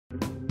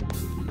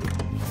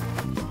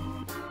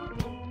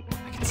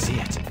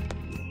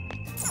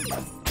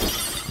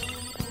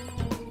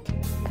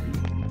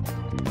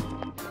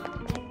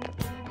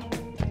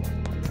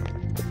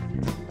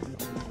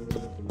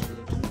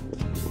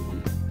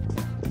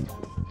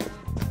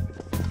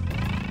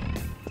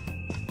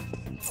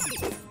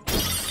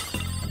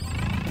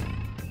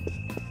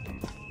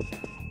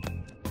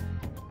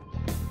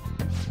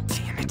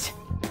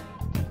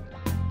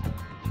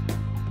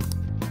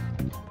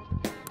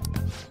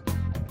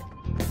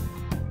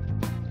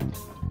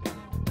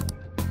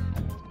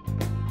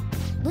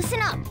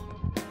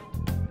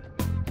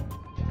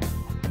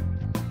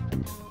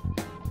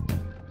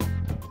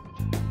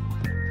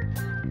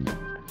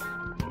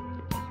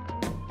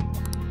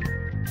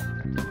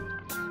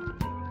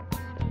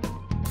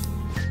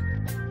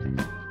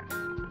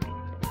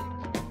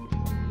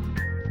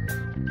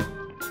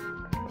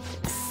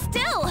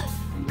still!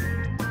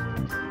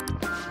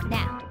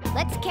 Now,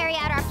 let's carry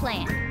out our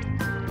plan.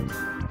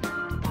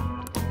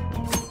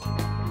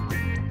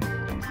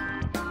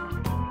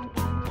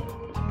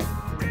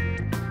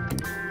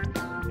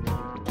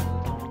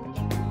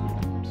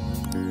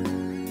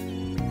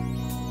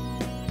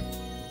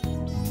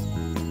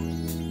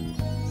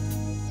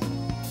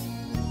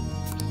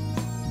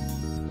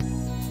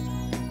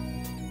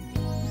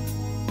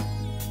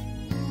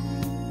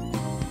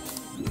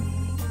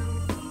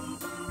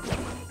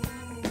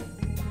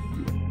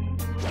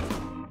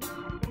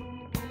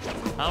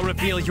 I'll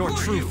reveal your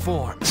true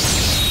form.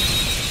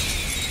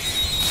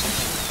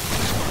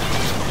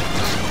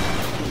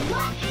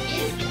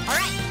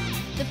 Alright,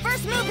 the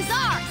first move is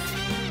ours!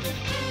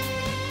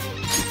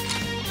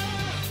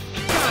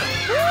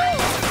 Woo!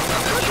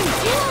 Looking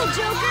cool,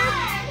 Joker!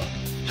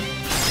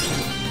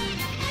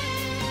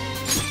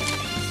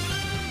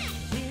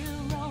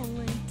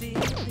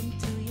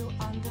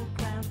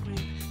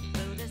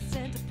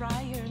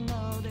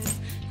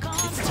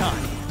 It's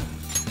time.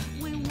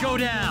 Go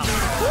down!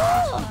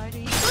 Cool!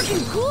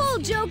 Looking cool,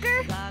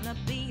 Joker!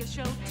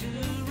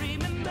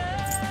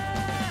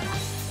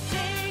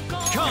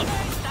 Come!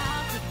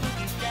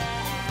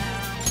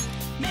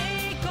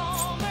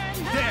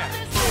 There!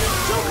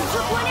 Joker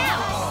took one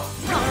out!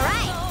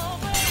 Alright!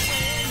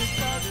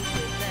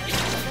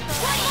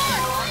 One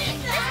more!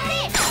 This is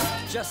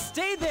it! Just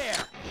stay there!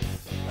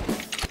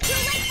 Too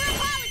late for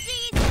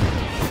apologies!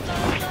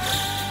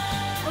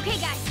 Okay,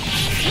 guys,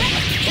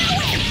 let's do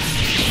it!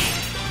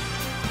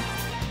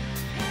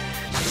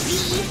 The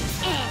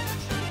end.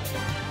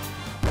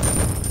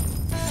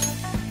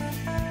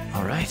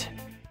 All right.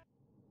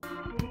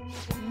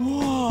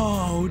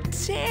 Whoa,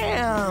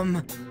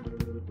 damn!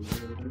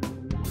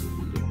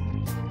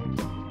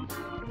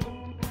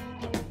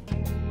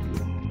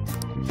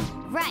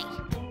 Right.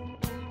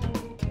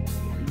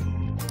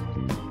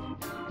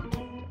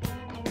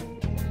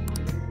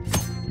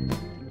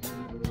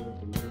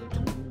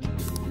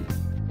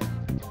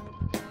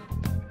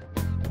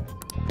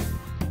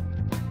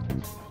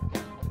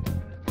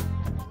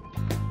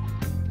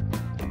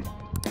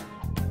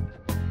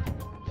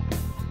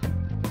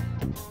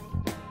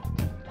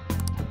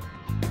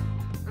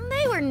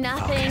 They were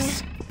nothing.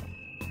 Focus.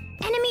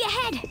 Enemy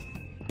ahead!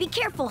 Be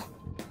careful!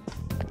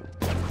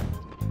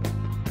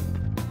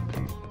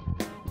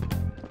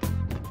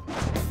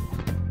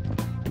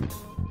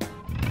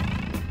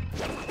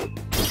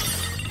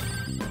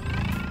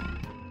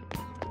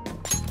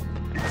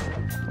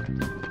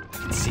 I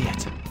can see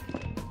it.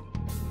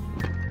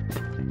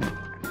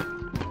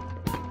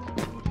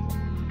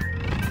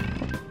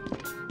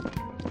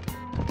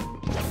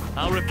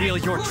 I'll reveal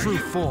your true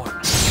form.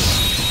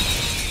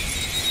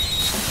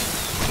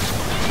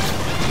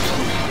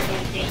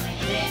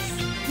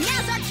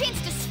 Now's our chance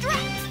to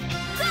strike!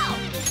 Go!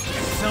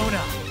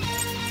 COma.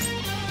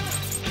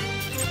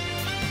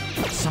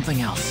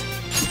 Something else.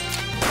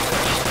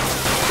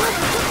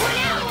 Joker took one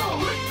out!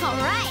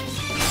 Alright!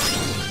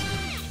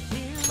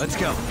 Let's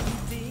go.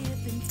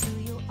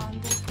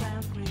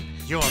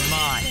 You're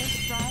mine.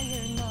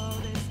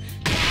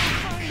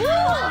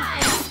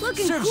 Cool!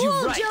 Looking Serves you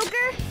cool, right.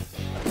 Joker!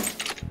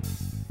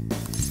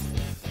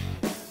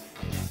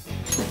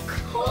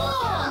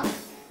 Cool!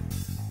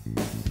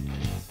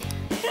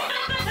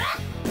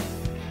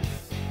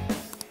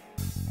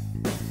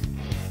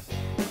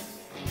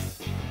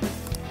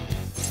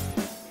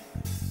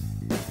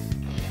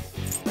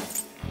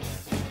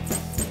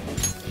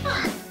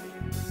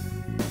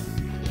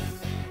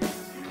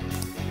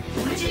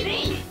 What do you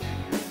think?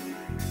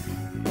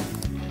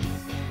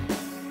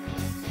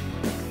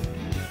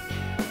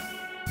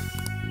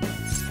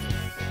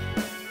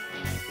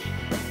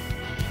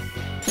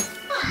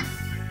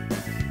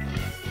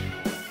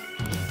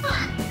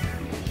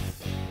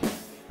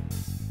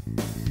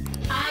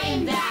 I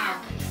am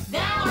thou.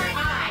 Thou art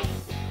I.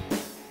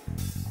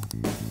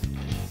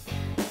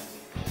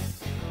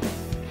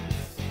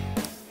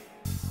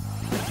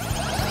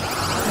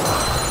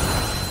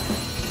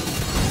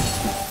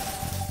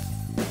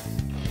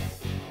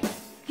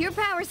 Your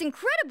power's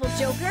incredible,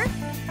 Joker.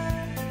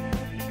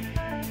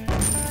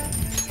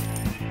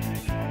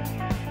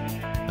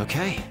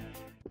 Okay.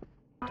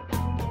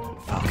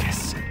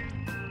 Focus.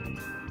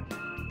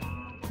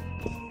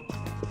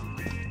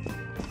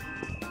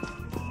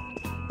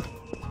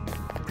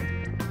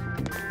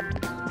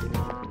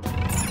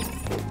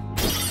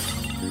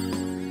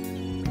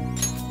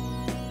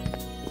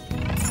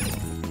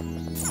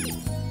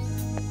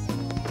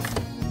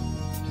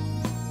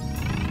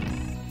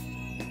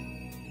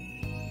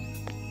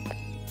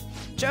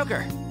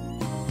 Joker.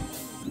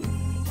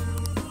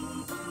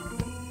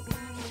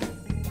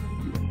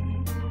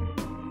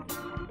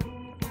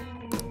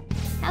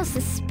 How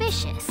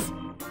suspicious.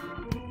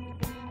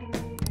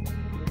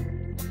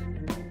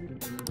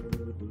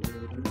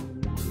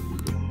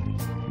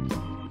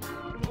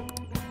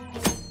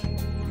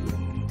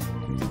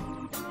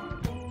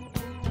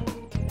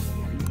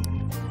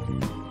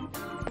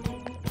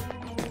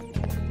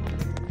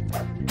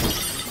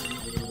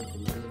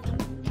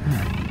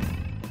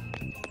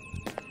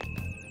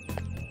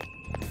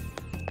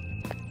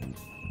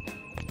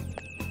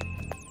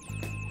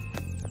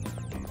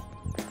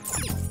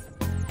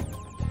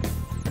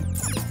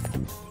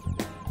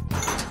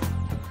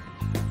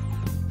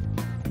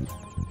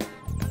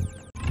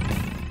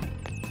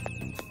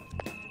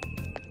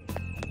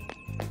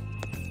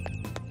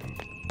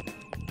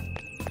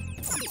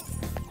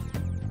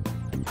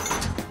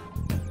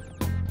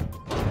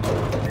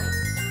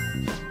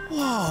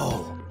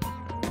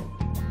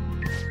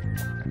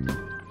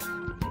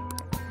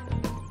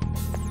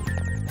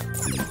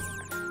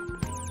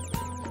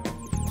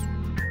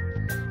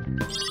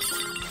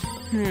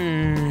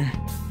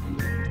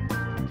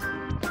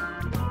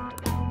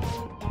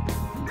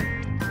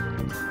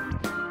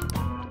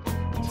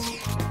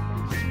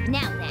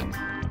 Now then.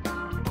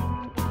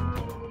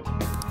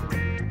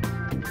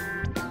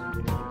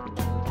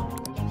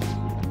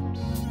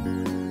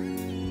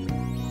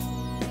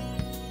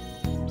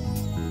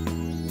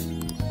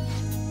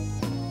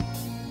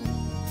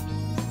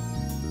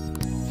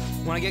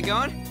 Wanna get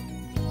going?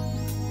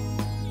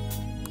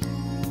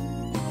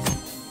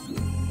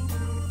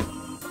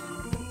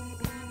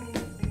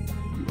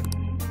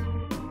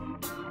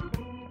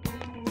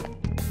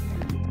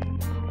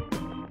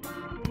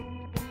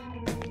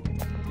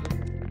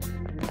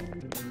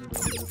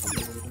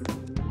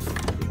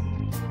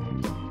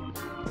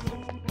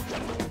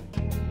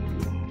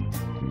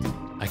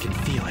 I can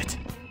feel it.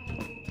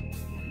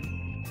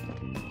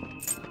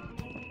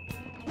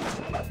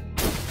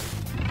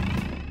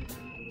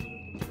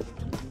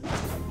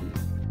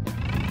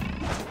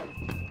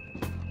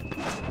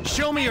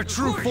 Show me your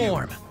true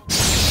form.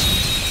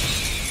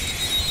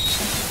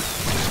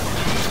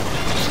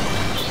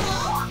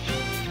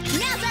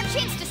 Now's our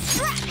chance to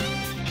strike!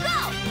 Go!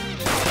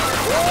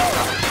 Woo!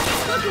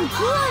 Looking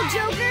cool,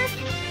 Joker!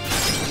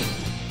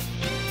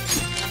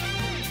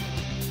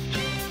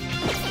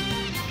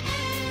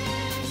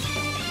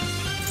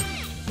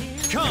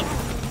 Come!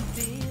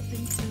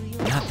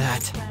 Not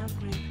that.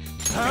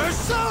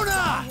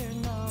 Persona!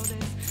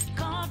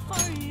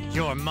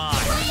 You're mine.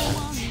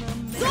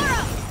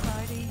 Zoro!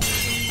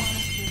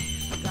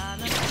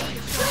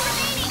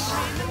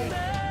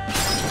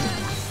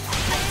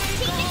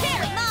 Keep it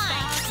there,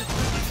 mine!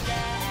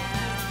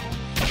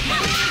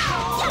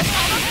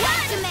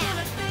 Blast him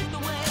out!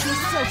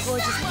 You're so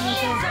gorgeous,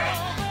 Pinko.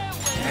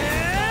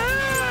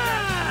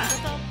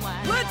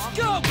 Let's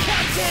go,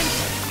 Captain!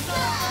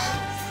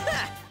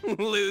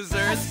 A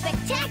Losers.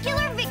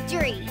 spectacular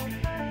victory!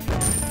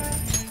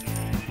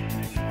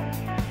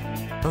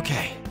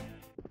 Okay.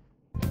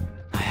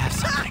 I have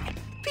something.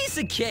 Piece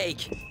of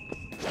cake.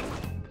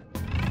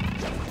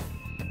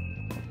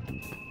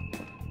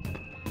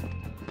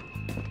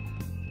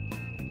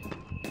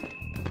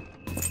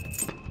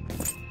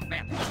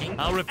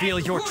 I'll reveal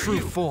your true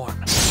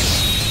form.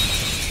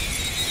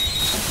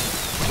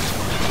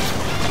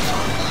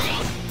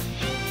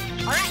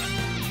 Alright,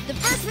 the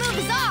first move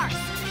is ours!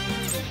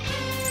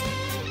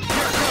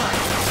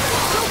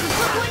 Joker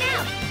took one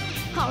out!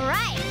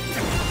 Alright!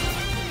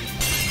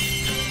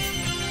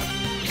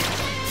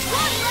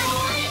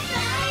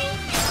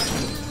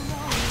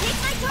 Take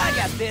my turn! I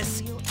got this.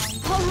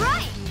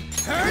 Alright!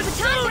 The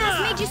time has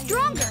made you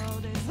stronger!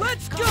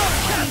 Let's go,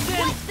 Captain!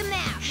 What's the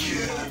map?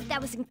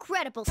 That was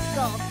incredible,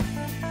 Skull.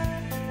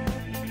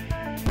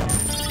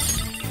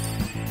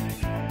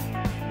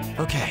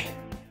 Okay.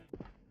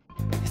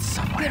 It's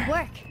somewhere. Good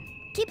work.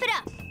 Keep it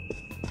up.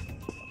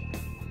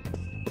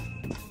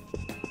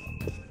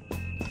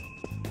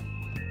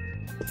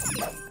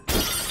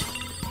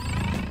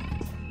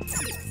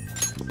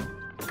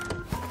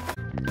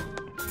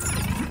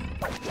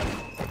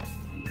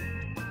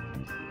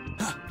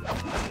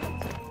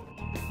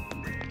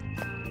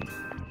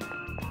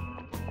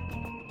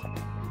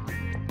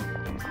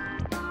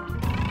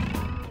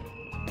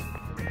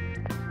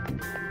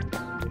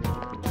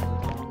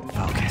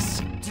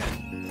 Focus.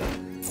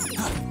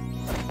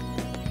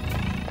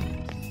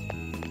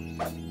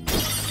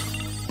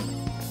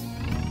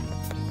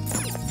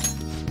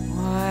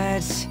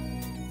 What?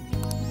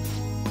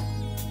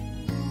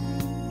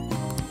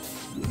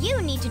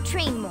 You need to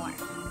train more.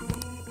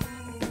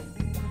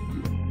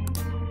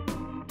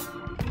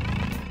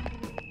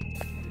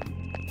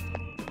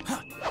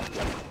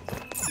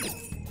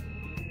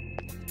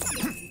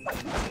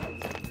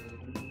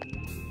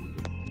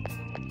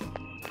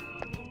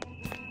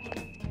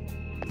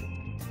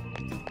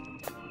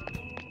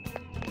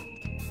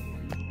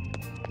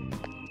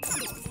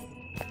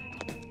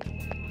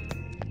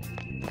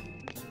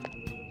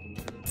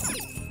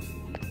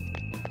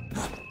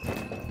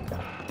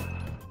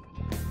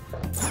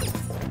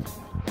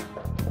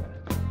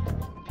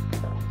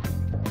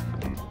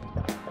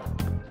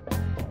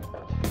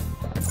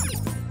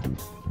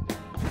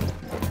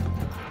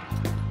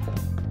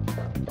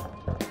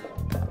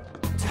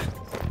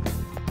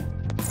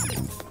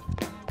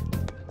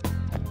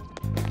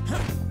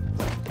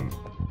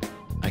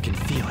 I can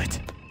feel it.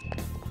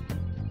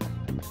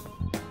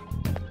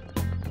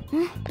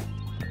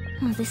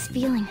 Oh, this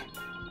feeling.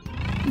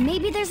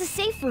 Maybe there's a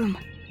safe room.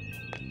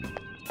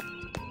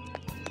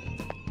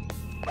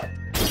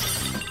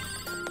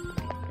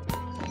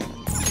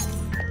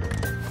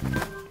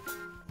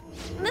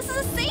 This is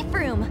a safe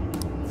room.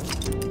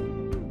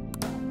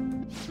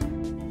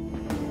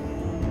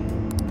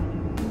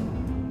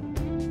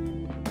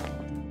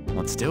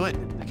 Let's do it.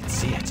 I can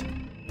see it.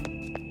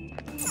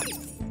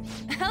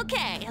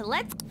 Okay,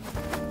 let's...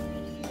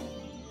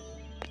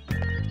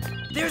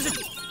 There's a...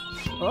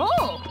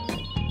 Oh!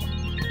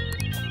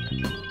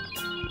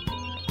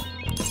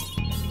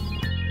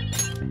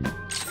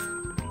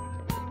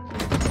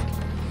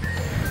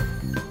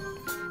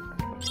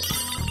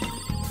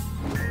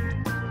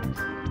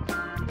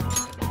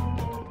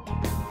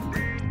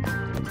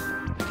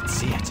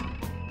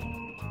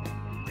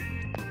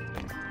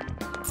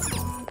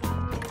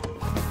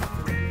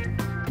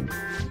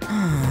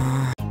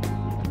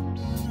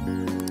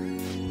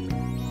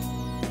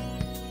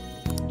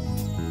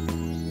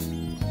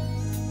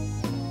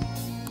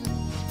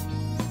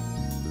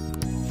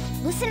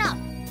 Listen up.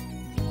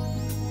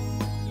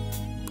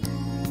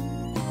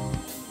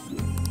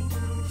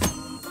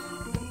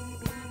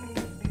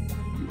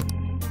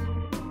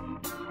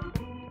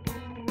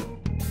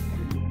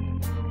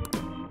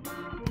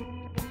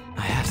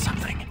 I have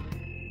something.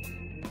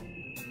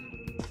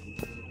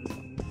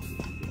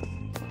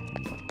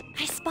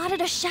 I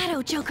spotted a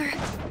shadow, Joker.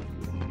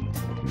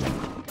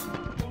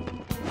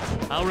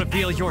 I'll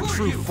reveal your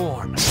true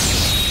form.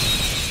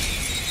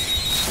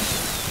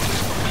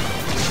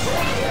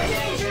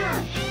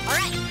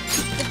 Alright,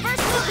 the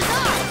first move is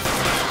ours!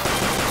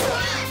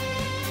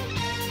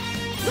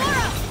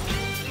 Zoro!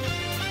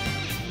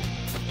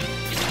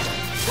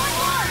 One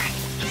more!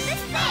 This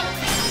is it!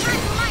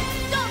 Time for my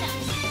persona!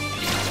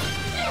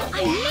 I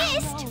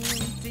missed?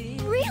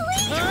 Really?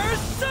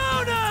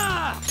 Persona!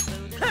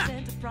 Ha!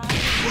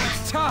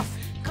 Tough!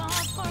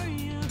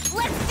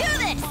 Let's do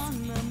this!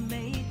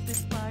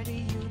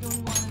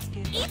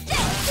 Eat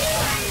this!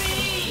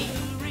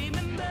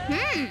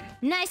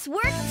 Nice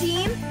work,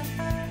 team!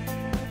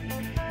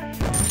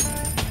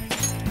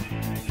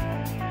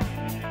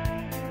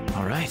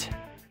 All right.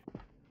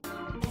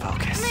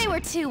 Focus. They were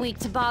too weak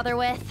to bother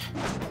with.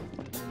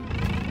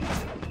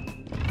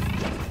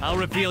 I'll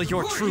reveal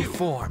your true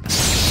form.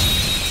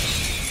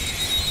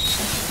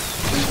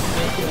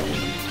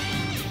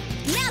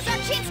 Now's our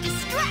chance to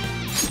strike!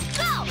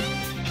 Go!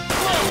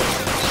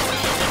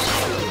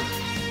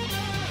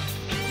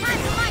 Time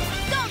for my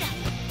persona!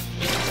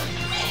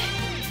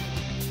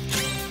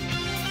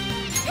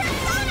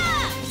 Persona!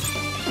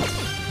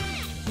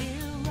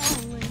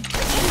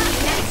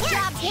 Nice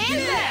job, Tim!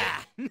 Yeah!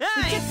 We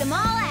Nice! took them all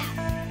out!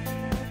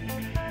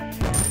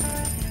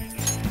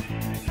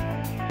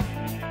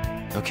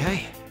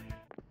 Okay.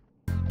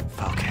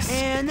 Focus.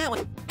 And that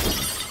one.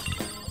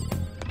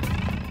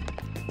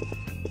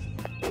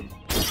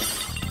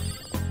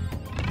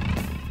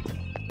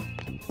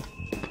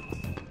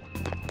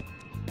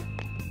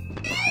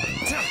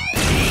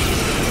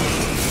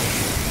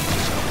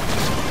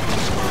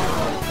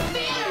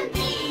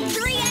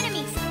 Three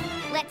enemies!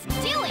 Let's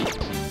do it!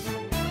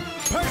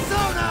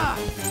 Persona!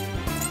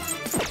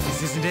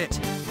 This isn't it.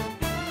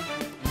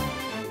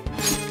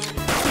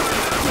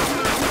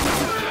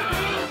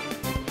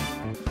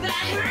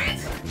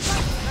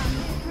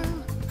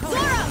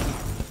 Zoro!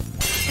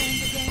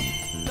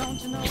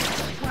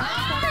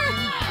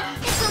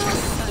 It's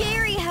almost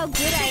scary how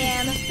good I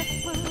am.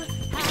 It's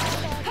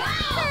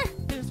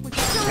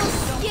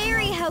almost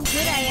scary how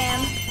good I am.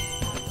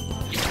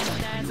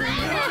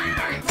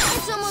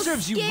 It's almost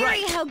Serves you scary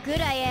right. how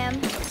good I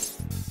am.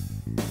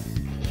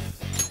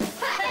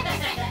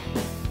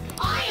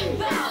 I am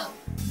thou!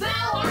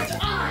 Thou art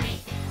I!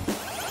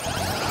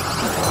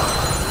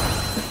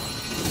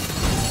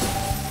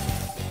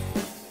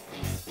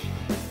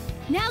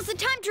 Now's the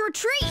time to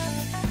retreat!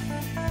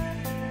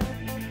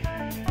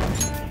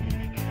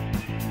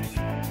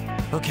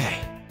 Okay.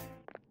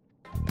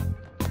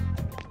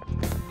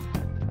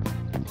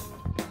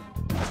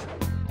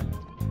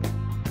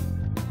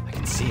 I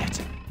can see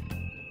it.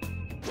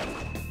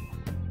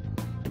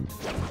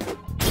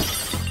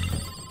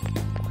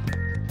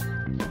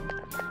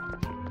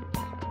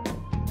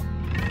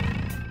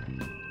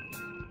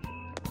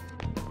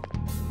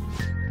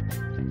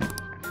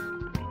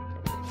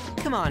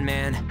 Come on,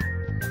 man.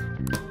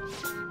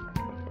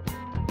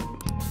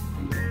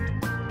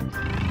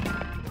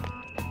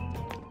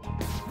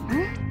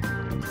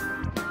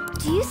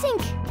 Do you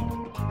think...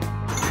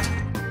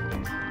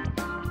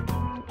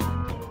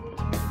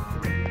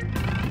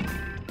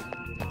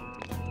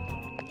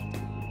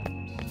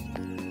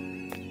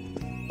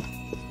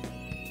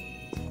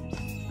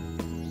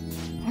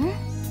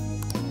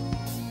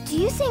 Do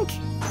you think...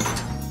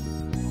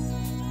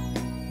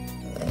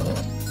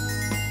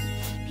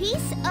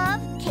 Piece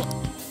of cake.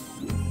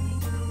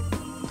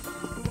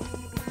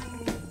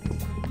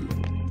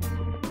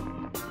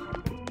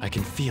 I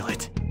can feel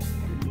it.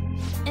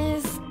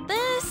 Is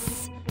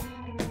this...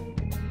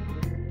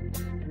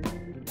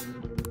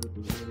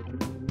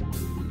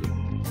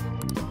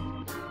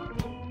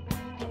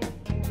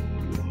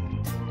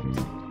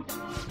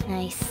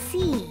 I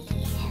see.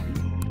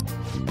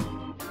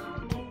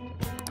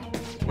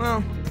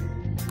 Well,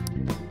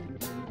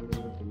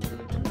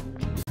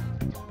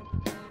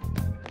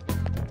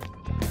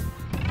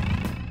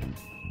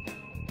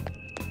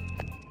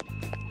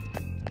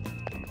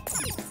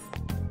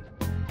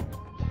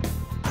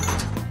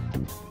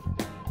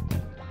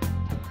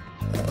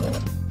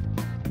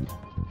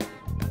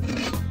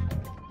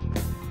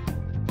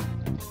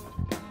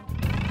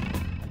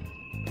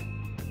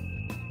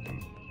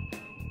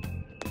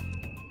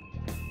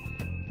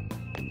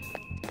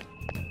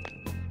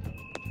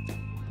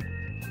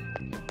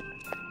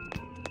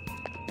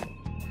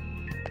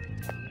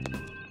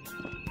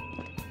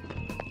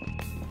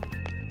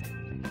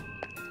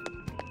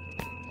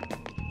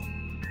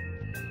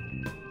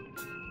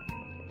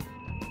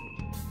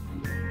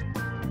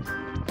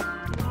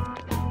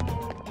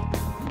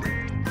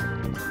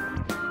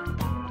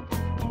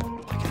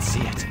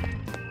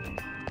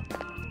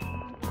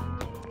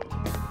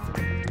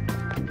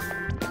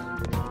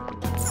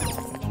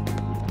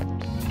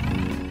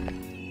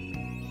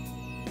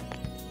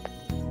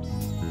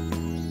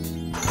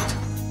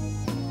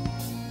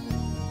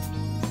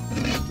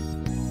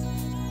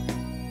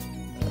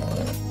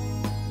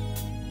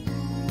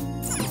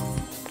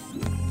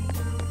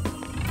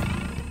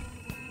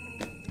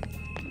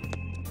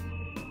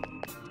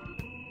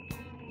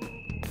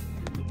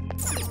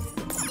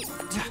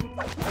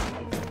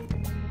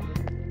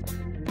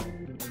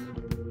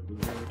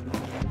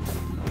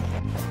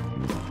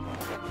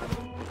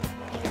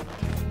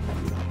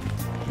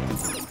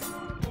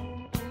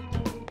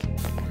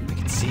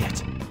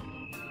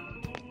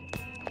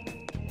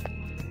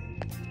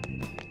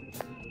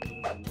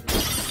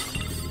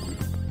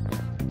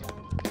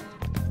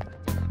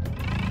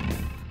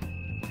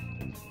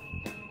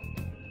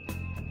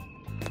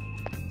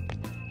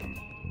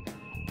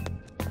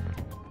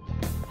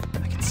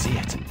 see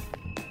it.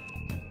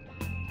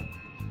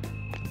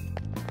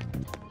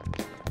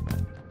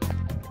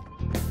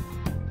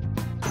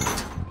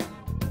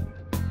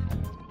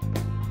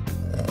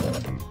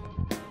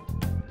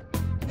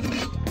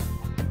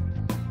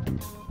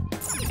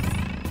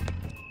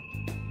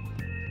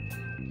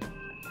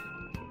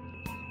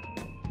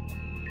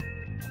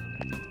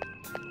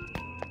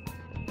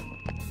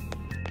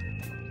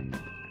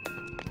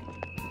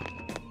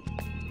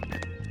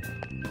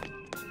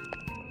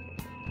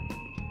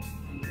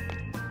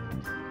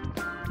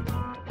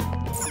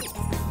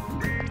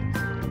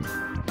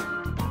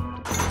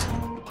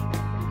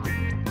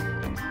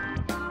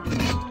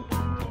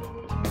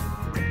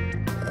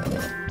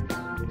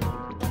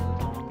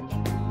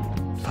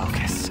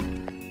 Focus.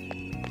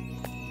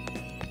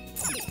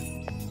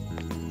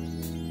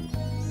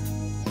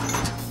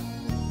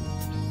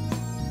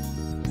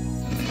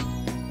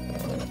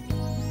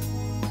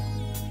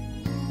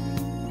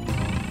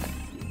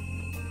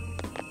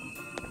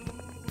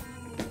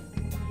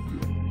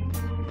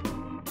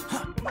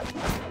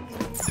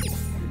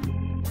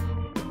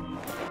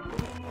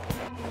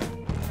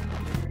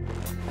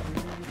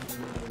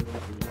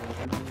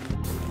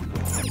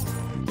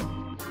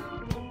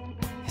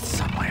 It's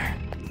somewhere.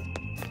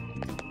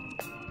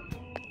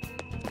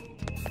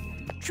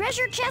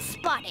 Treasure chest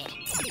spotted.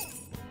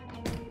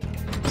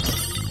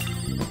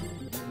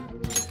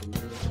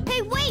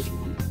 Hey, wait!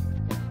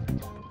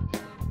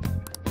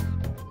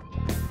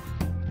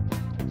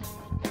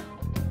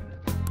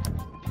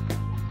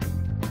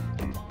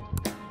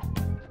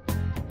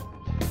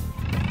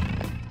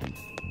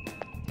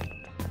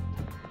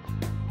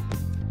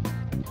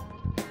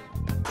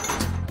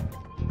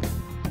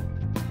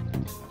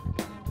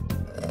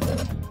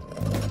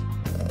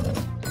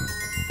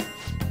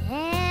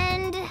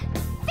 And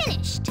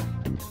finished.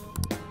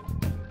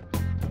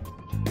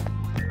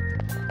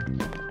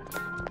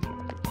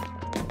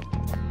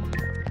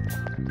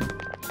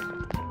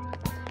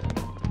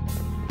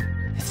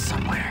 It's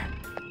somewhere.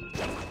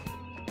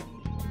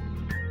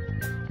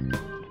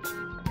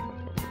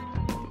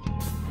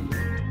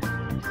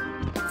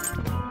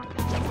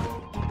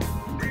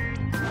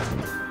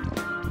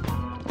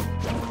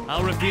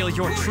 I'll reveal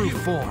your true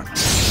form.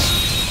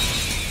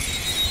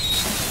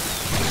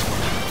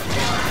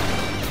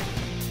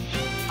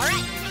 All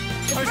right,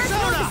 the first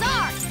Persona! move is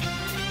ours.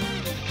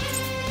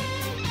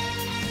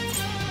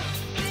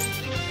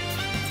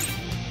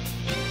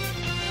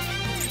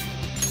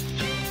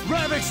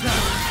 Ravage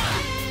them!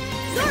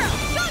 Zoro,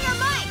 show your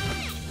might!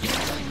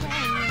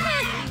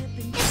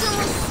 It's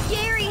almost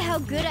scary how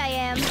good I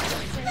am.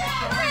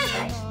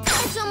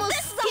 It's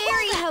almost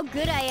scary how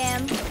good I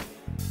am.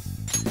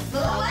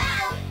 Well,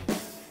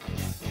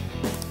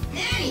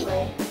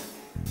 anyway.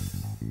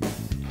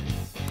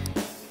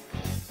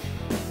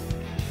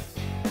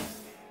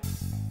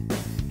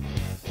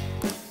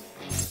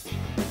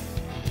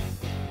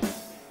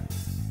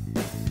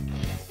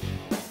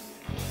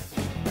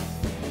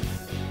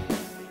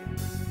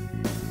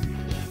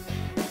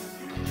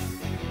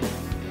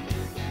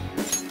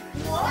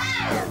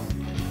 Wow!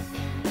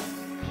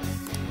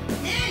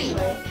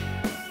 Anyway.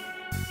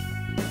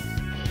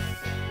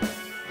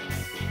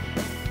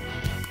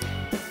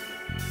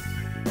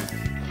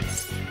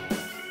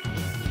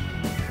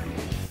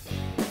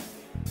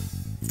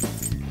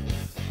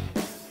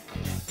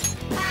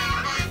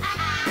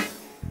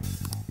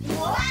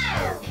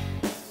 Wow!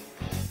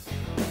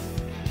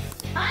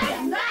 I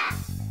am that!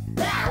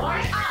 Thou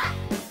art I!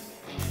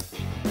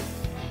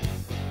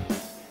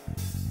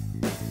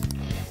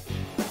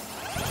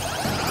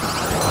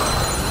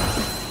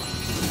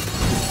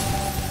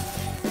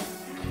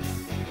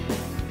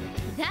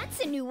 That's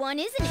a new one,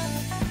 isn't it?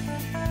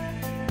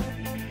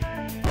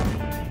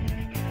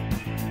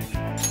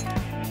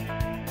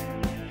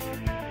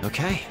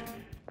 Okay.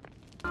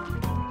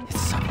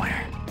 It's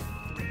somewhere.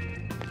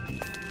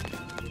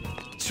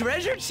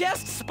 Treasure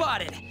chest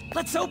spotted.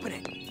 Let's open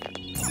it.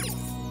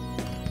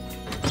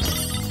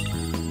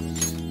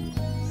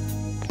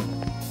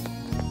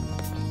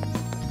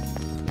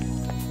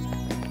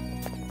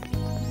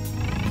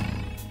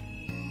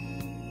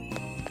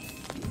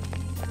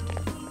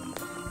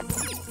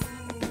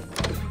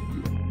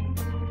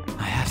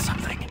 I have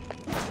something.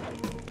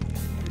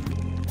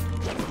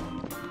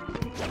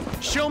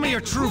 Show me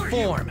your true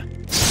form.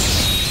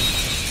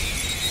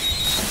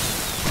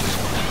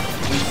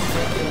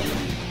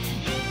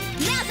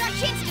 Now's our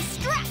chance to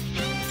strike!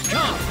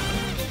 Come!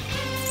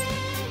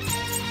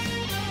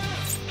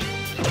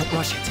 Don't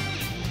rush it.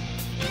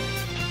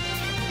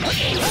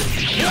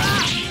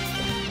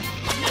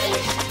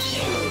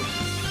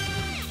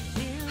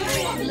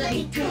 Hurry up, let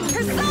me go!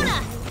 Persona!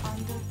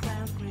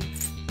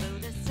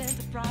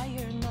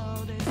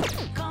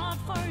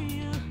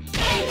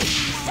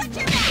 Shut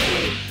your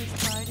mouth!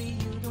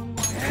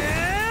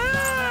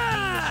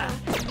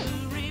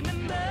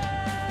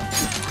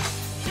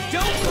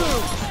 Don't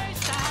move!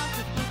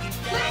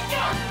 Let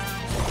go!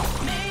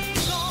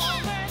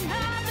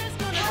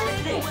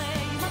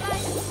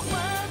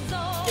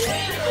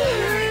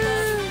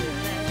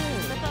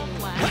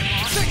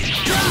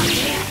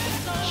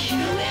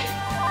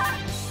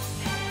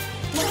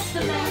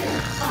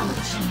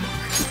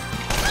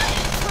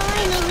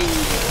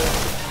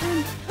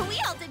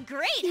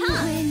 great,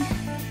 huh?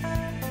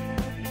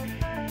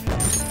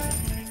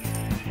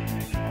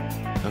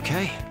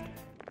 Okay.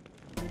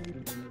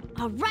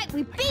 All right,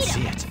 we beat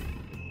See him. it.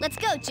 Let's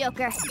go,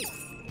 Joker.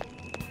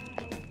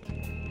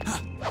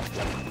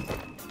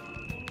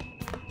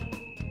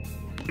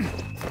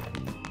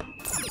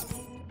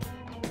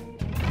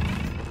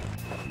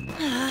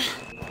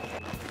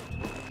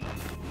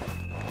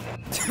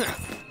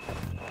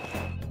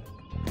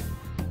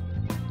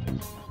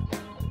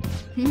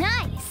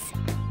 Nice.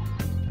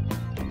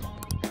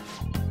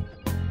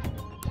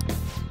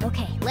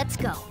 Okay, let's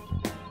go.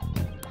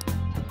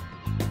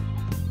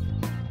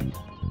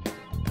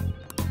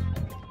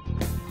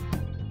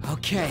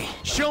 Okay,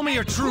 show me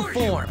your true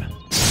form.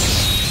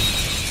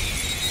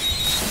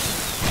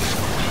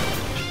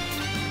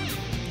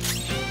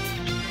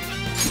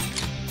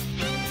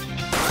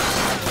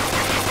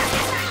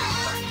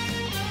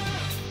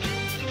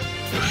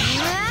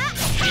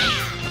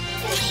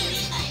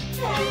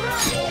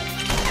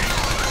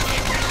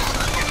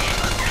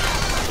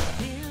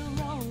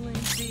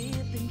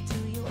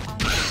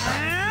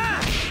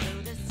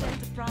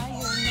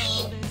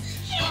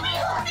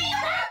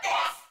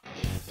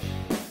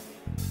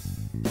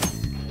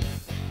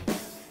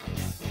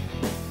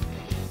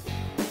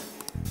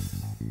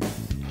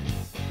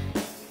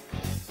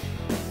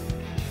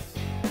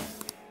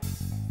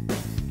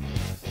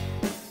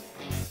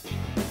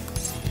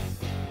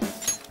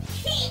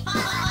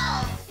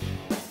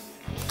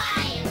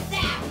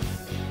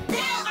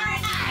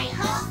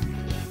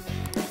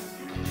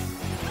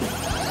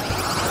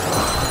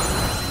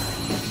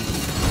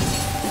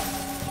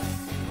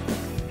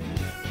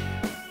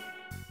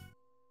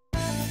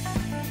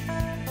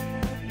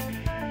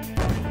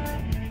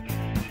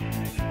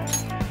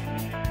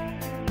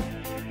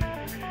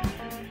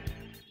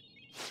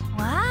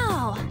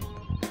 Wow.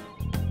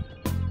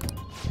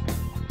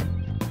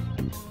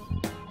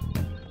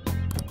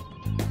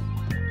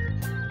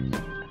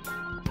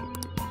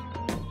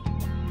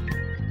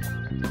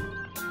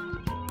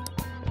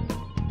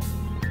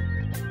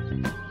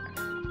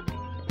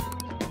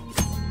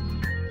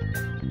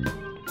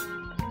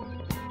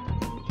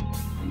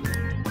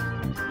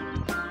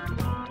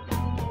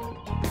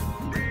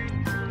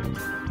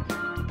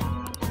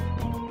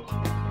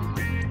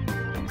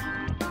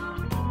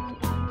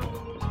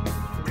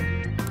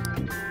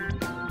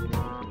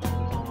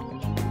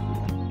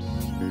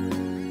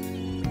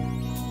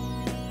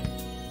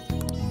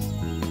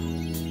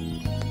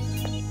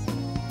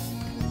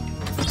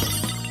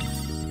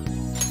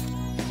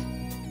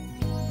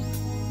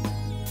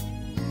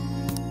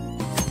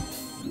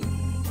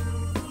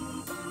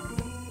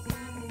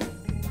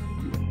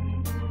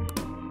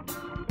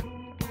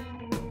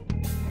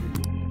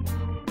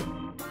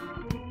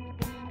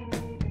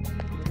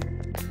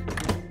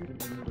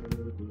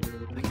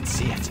 I can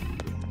see it.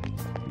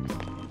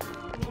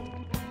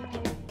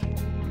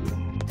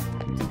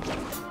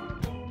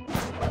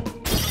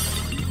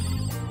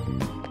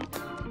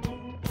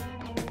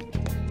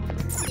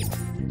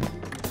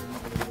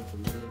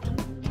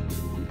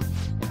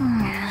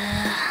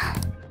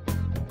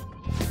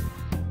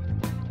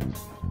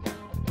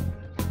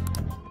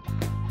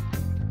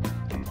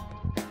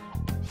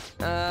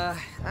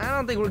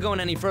 I don't think we're going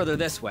any further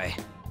this way.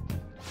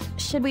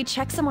 Should we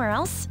check somewhere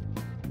else?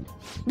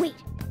 Wait,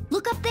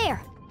 look up there.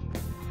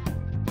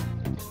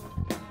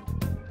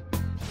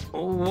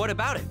 What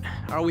about it?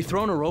 Are we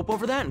throwing a rope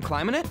over that and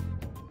climbing it?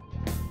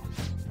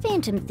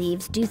 Phantom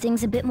thieves do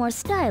things a bit more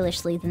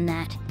stylishly than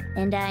that,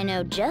 and I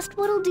know just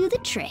what'll do the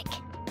trick.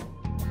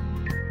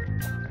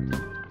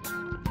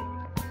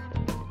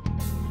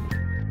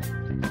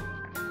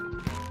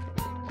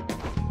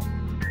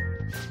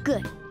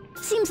 Good.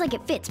 Seems like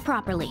it fits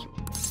properly.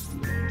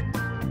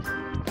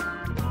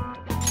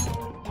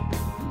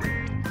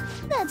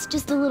 That's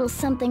just a little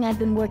something I've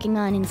been working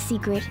on in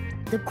secret.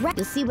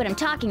 You'll see what I'm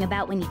talking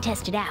about when you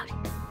test it out.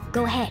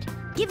 Go ahead,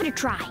 give it a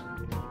try.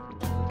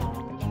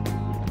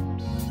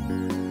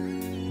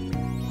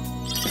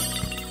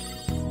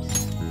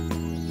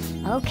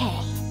 Okay.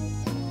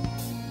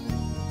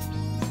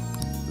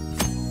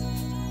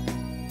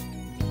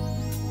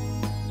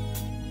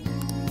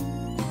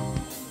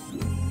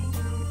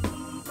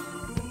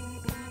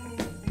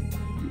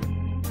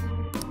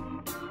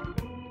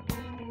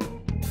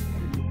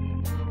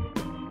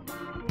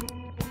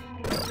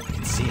 I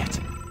can see it.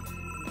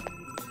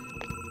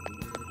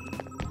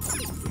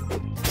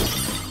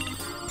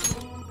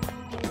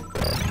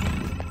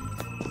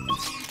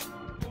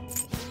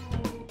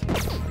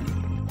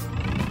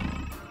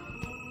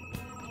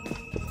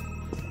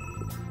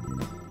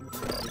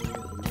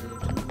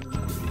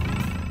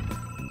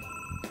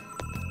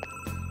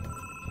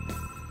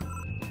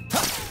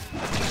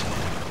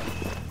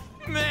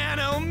 Man,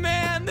 oh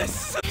man,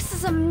 this This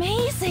is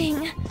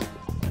amazing!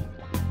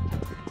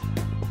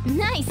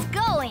 Nice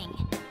going!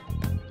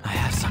 I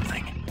have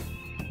something.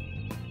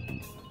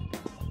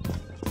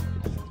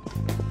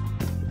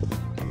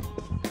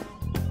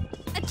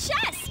 A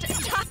chest!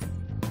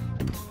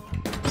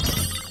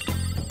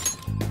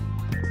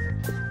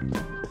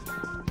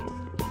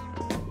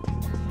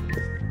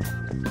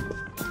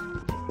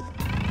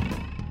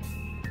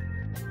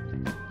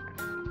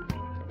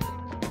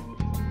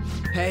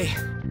 Hey.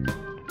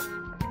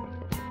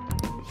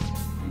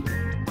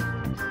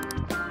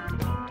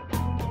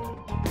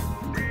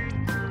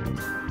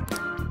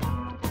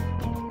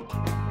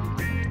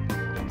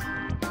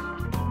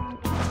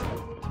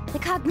 The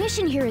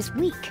cognition here is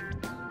weak.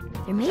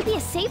 There may be a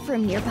safe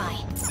room nearby.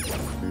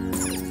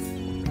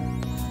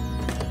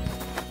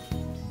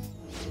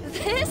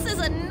 This is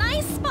a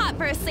nice spot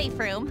for a safe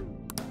room.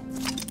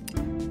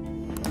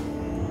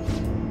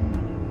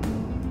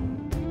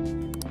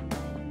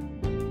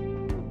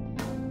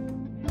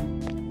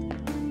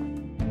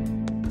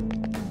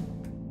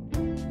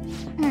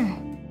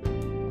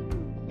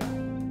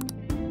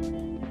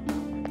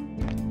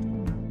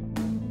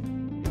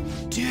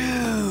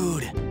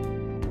 Dude!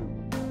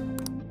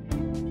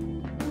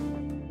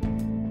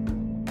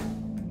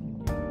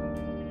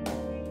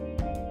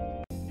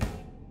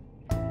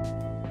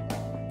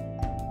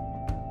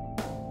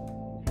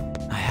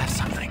 I have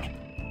something.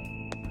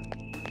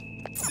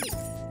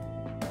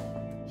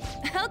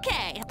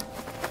 Okay.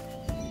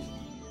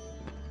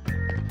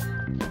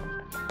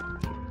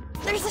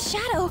 There's a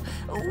shadow.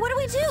 What do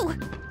we do?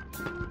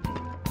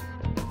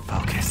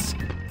 Focus.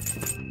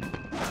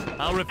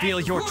 I'll reveal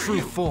your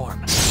true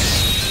form.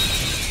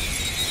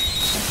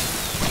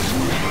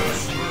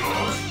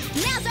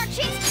 Now's our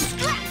chance to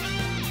strike!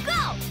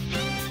 Go!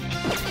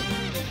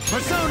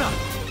 Persona!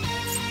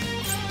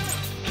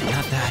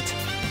 Not that.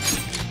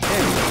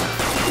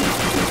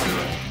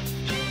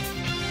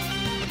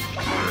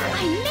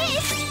 I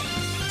missed!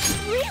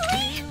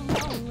 Really?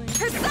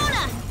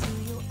 Persona!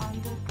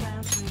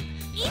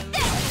 Eat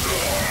this!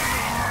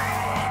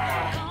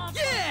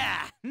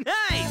 Yeah!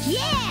 Nice!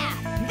 Yeah!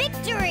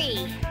 Victory!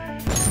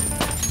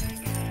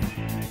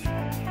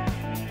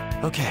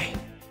 Okay.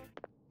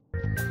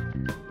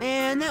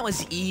 Man, that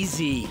was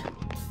easy.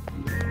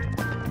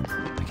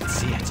 I can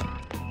see it.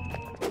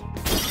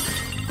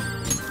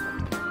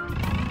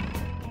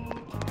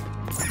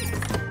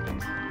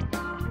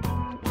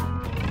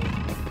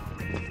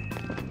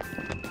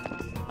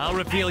 I'll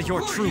reveal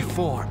your true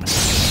form.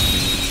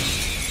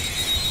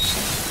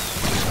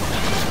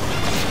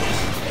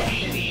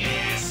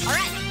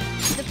 Alright,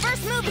 the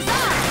first move is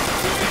ours!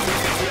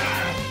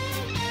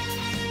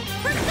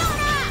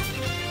 Persona!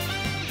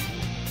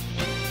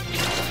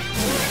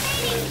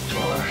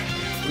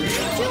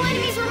 Two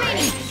enemies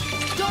remaining!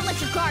 Don't let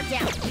your guard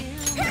down!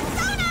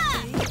 Persona!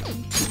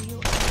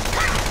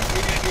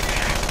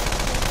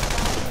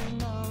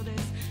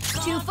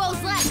 Two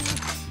foes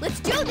left! Let's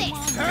do this!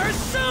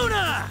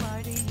 Persona!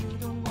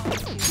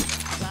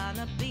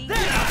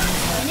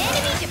 An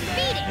enemy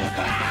defeated!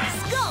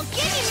 Skull,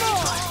 give me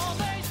more!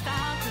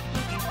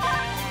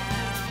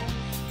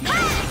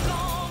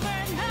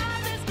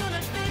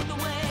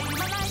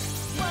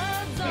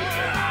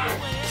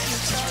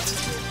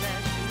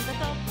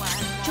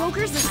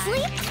 Joker's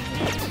asleep?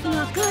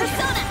 Not good.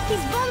 Persona!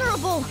 He's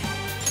vulnerable!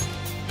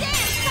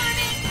 Dance,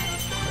 Carmen!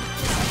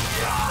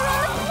 You're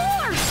on the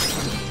floor!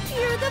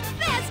 You're the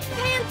best,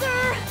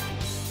 Panther!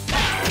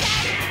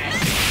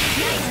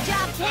 Nice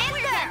job,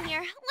 Panther!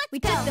 Here, let's We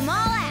go. took them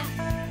all out!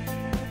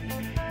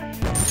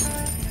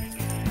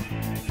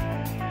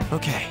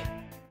 Okay,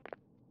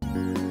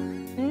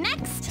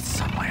 Next. it's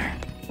somewhere.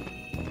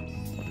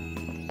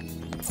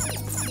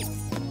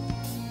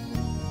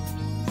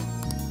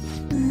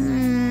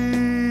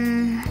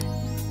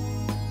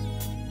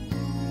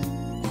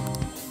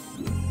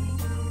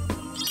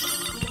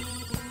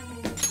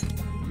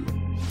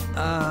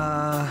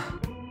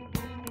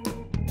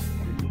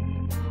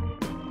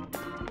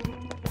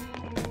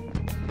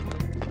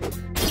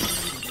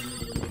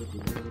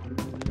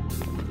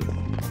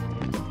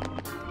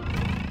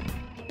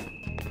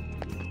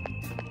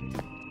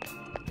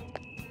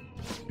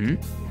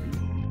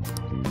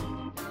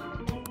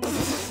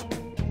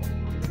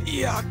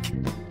 Yuck.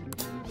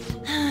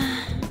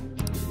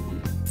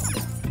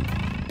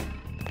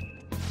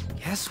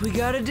 Guess we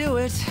gotta do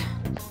it.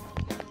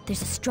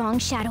 There's a strong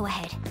shadow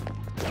ahead.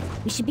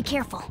 We should be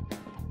careful.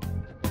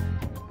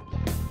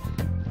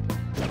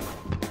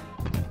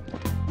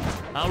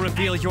 I'll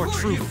reveal your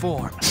true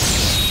form.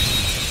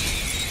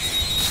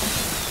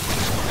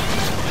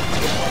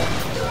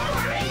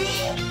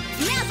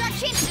 Now's our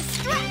chance to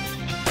strike!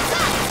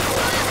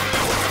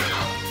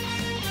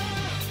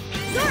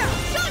 Zoro,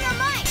 show your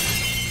might!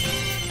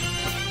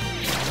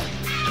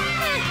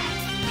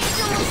 It's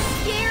almost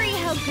scary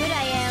how good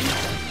I am.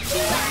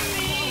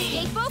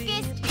 Stay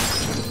focused!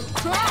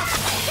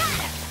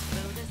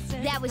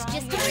 That was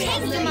just a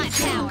taste of my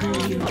power!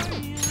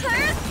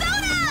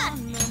 Persona!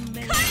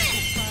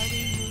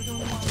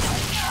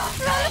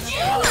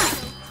 Carmen!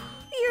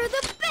 You're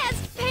the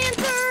best,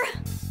 Panther!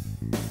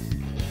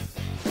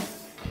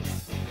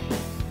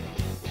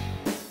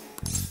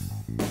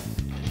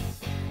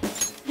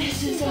 This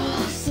is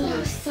all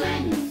so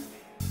sudden.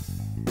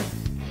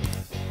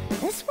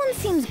 This one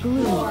seems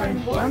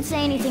gloomy. Don't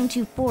say anything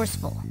too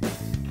forceful.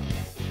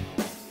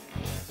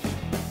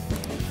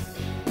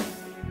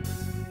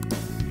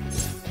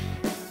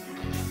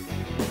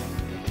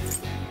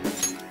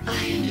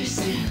 I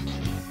understand.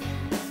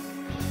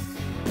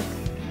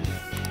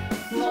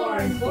 More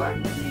for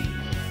me.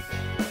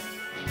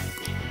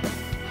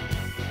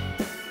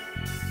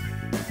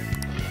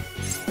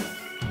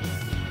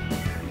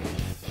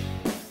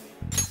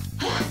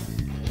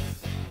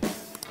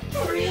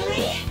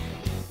 Really?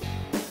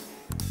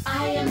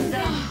 I am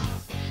thou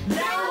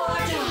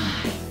art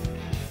I.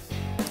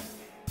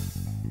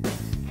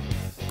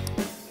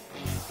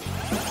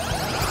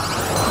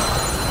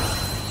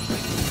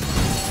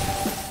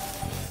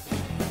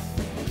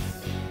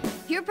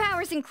 Your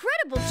power's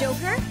incredible,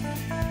 Joker.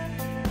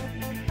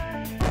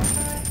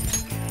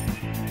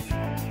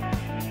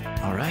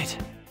 All right.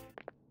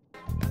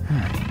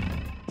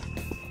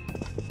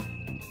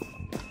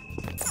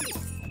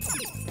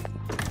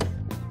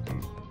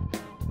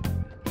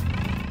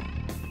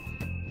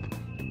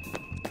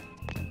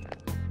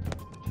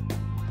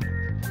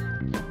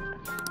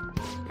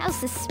 How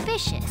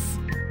suspicious.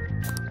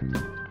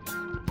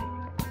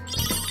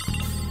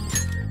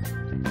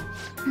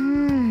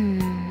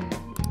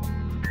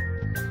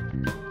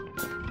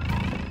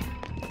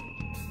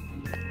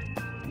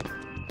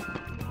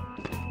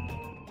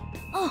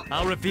 Oh,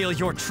 I'll reveal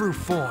your true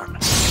form.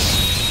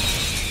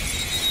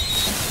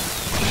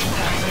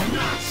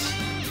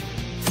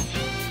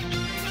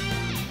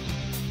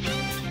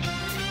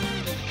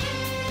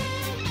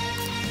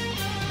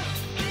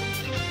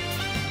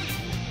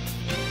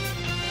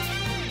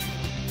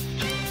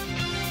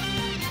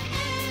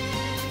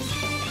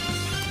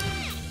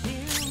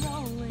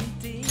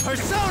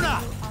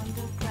 Persona!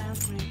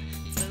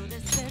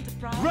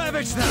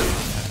 Ravage them!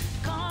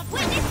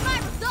 witness my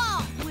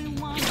resolve!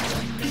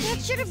 That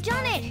should have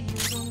done it!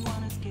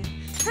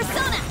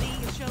 Persona!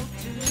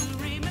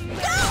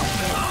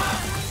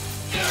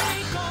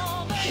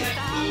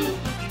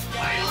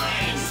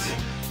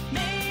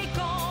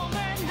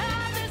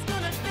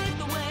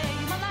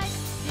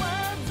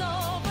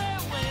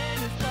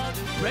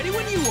 Ready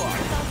when you are.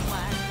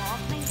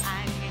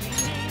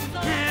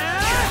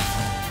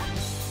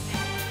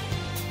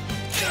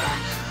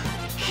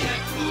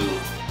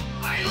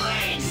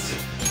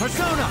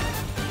 Persona!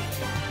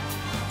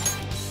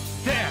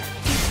 There!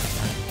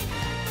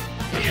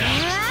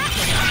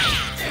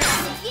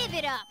 Give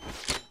it up!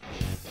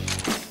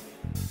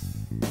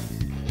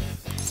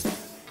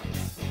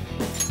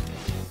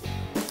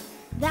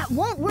 That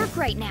won't work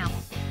right now.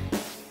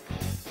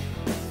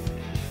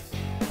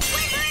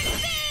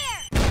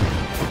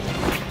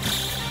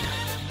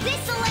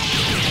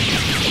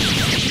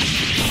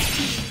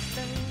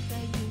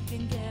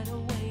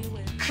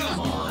 Come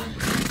on.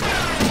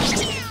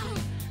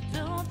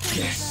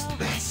 Guess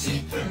that's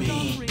it for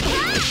me. We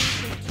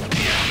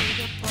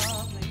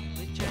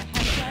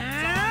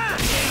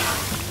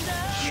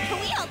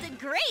all did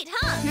great,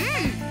 huh?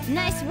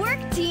 Nice work,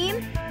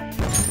 team!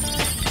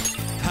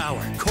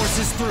 Power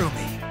courses through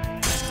me.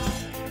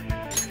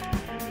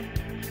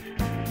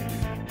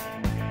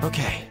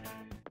 Okay.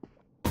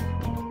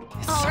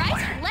 All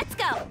right, let's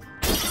go.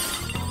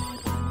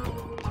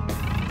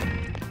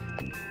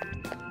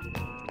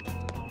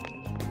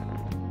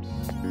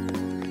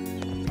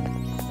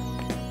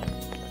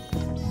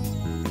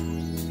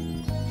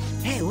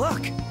 Hey,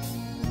 look!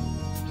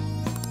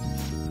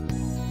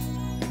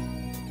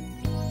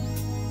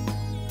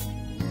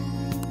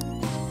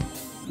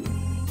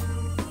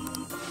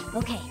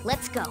 Okay,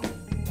 let's go.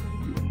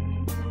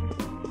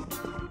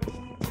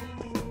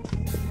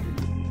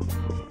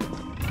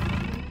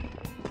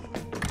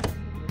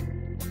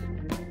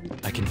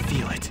 I can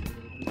feel it.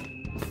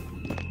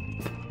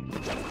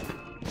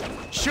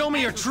 Show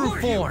me your true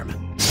form!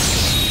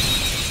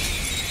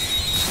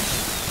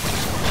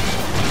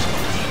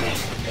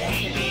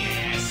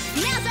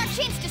 Now's our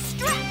chance to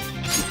strike!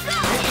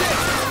 Go!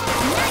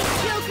 Nice,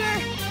 Joker!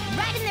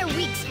 Right in their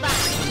weak spot.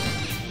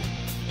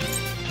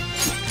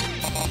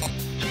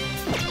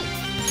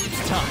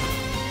 It's time.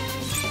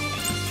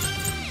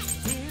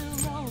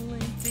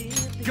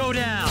 Go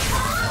down!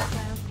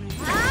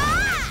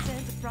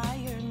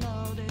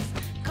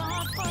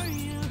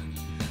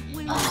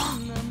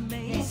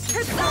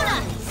 Persona!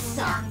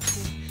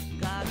 Sucks.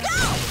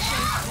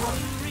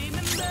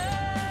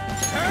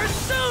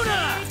 Persona!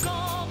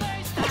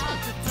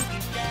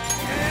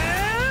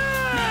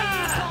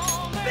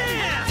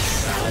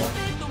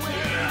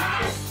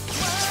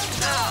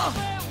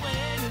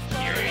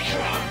 Here he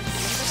comes.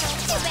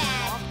 Too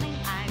bad.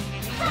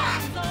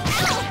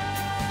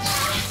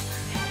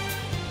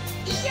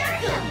 You're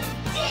him.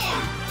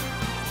 Damn.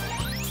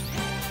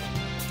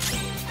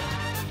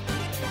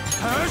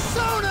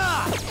 Persona!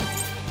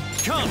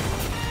 Come!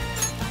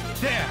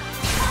 There!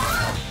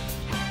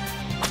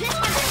 Take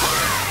my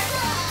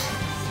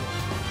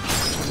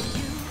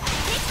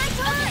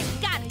time!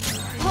 Got it!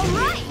 All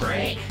right!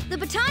 Break. The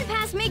baton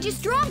pass made you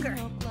stronger.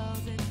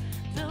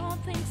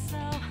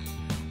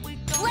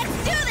 Let's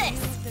do this!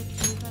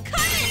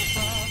 Come in!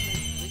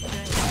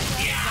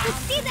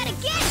 Let's see that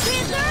again,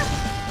 Panther!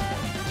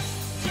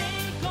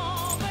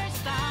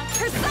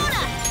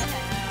 Persona!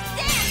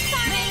 Dance,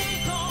 Sonic!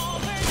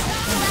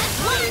 That's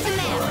one to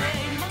man!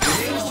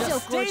 You're so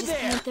stay gorgeous, there.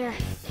 Panther.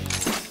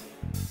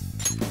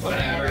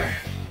 Whatever.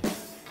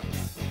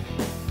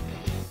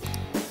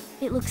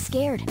 It it looks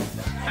scared.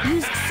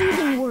 Use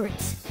soothing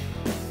words.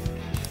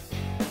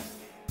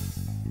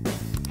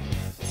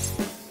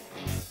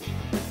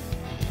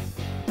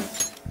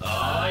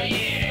 Oh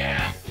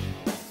yeah!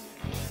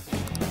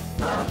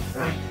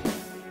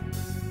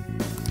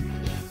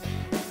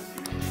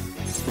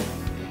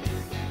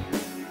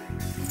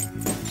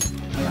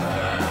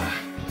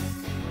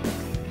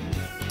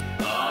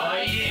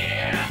 Oh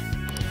yeah!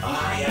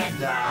 I am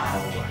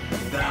thou,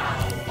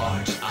 thou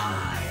art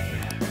I.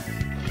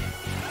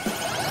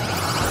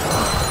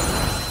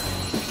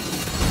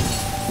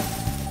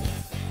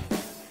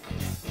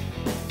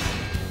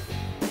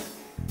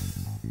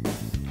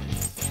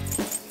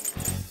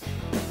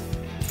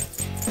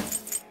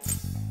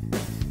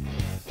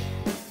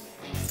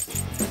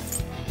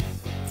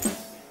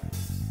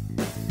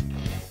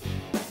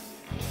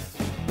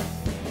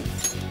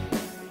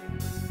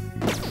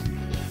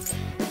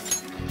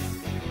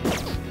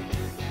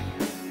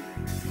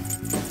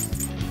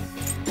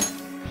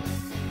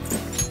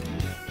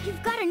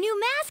 You've got a new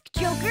mask,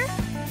 Joker!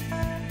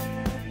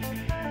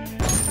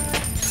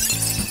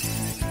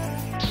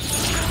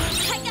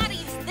 I gotta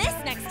use this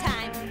next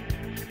time.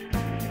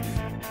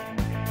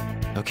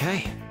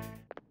 Okay.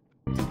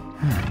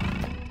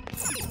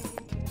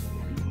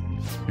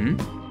 Hmm?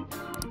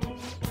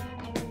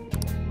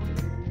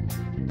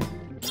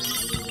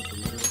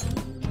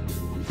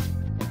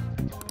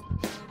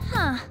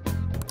 Huh.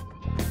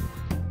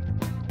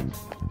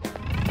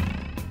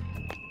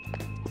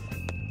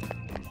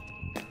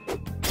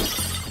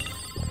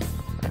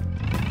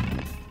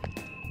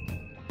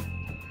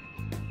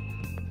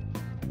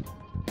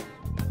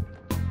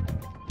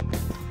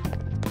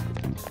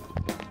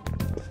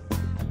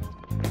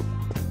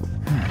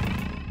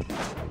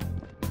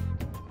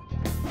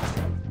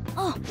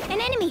 Oh, an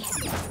enemy!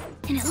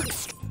 And it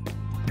looks...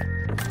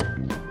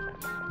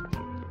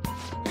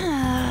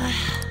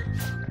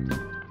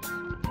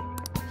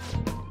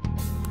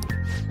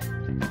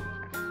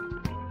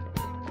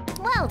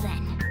 Well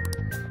then.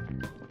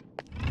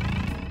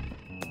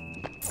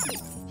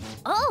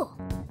 Oh!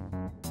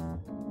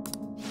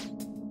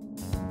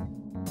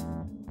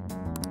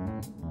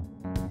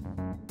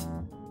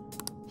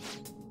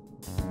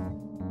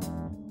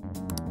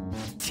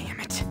 Damn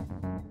it.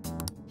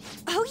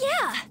 Oh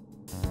yeah!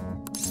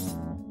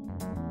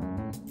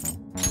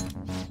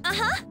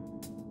 Uh-huh.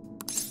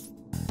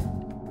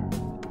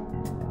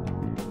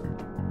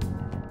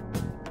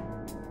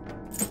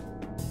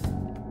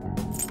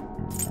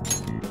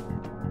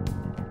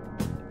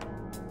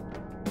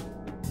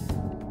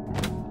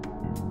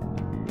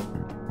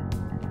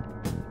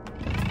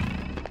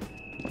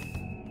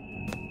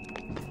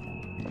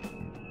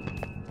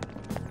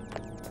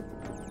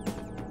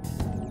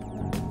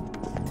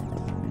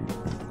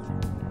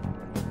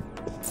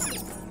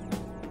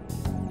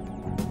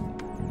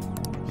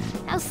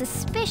 How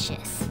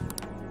suspicious.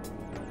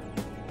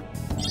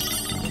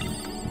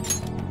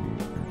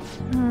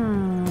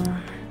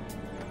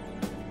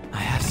 I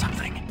have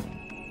something.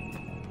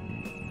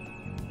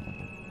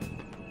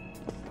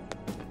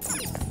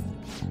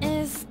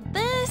 Is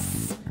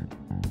this...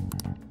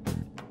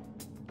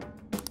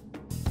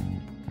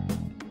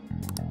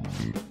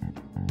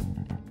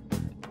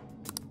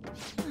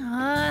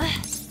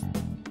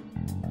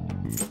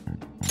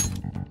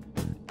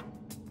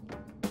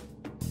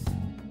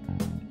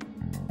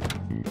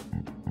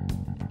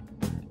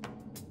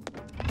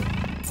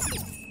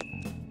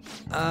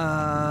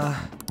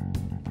 Ah!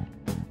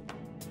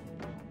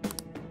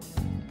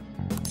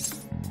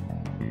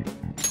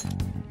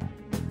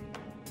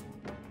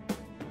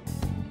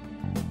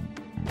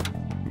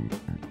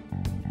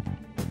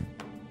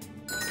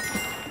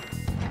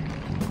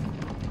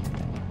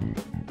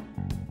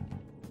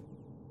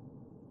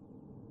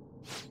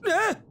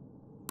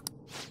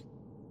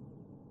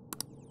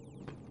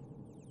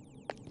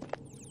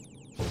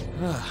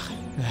 Ugh,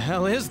 the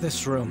hell is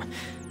this room?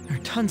 There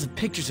are tons of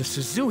pictures of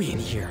Suzui in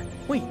here.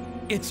 Wait,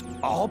 it's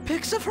all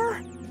pics of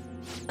her?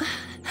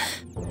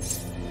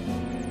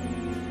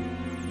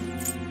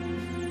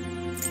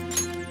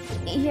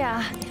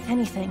 Yeah, if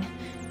anything.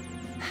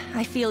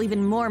 I feel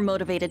even more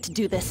motivated to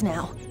do this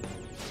now.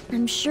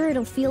 I'm sure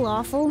it'll feel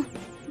awful,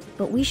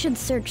 but we should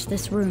search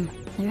this room.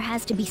 There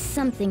has to be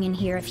something in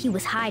here if he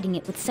was hiding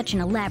it with such an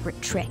elaborate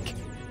trick.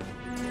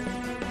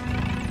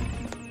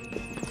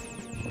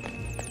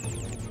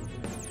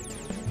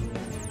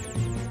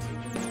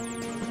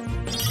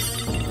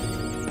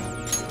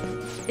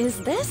 Is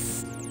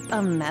this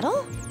a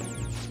medal?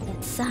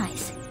 That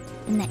size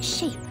and that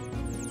shape.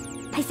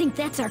 I think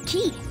that's our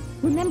key.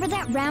 Remember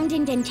that round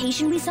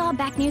indentation we saw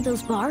back near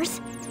those bars?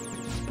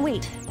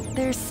 Wait,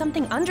 there's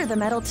something under the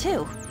medal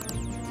too.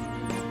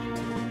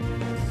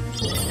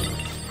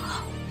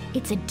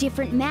 It's a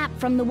different map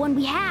from the one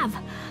we have.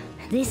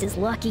 This is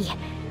lucky.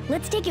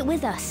 Let's take it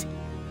with us.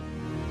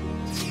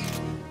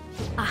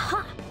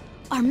 Aha!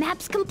 Our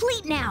map's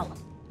complete now!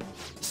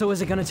 So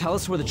is it gonna tell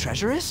us where the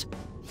treasure is?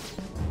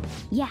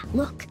 Yeah,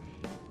 look.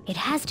 It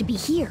has to be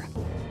here.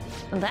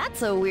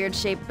 That's a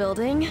weird-shaped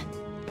building.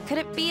 Could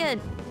it be a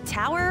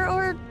tower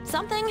or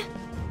something?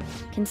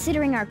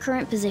 Considering our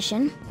current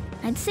position,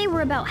 I'd say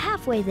we're about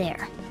halfway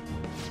there.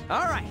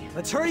 Alright,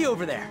 let's hurry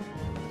over there.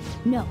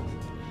 No.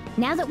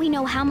 Now that we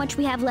know how much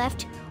we have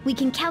left, we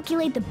can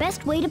calculate the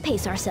best way to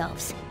pace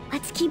ourselves.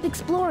 Let's keep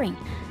exploring,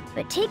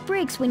 but take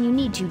breaks when you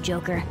need to,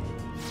 Joker.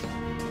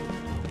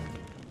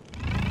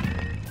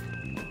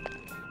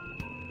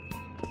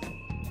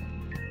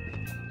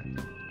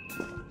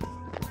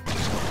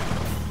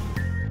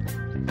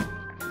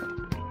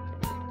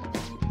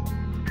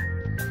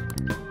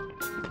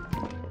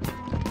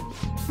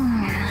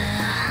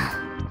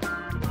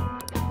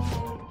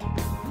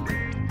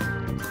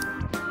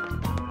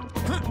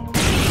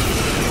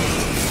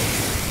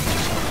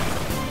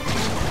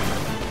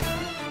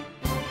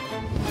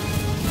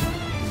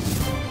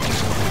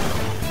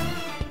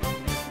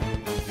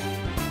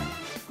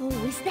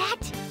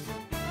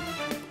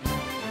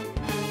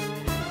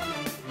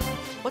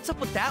 What's up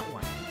with that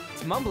one?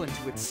 It's mumbling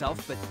to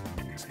itself, but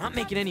it's not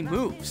making any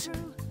moves.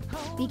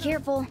 Be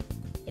careful.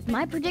 If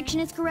my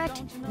prediction is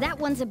correct, that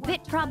one's a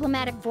bit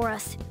problematic for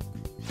us.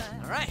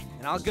 Alright,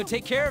 and I'll go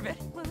take care of it.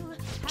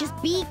 Just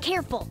be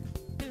careful.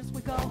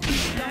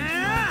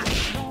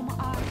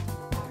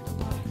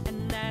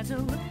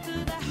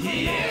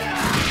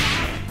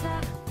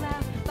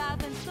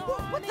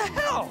 What the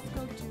hell?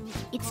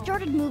 It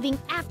started moving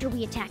after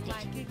we attacked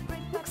it.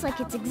 Looks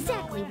like it's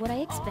exactly what I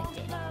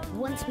expected.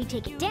 Once we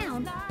take it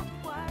down...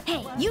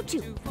 Hey, you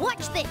two,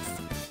 watch this!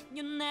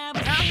 I'll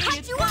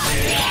cut you off!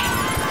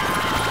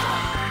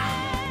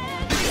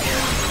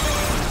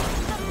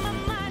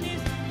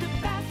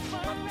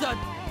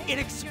 It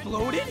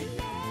exploded?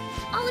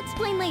 I'll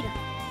explain later.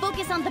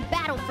 Focus on the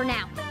battle for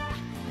now.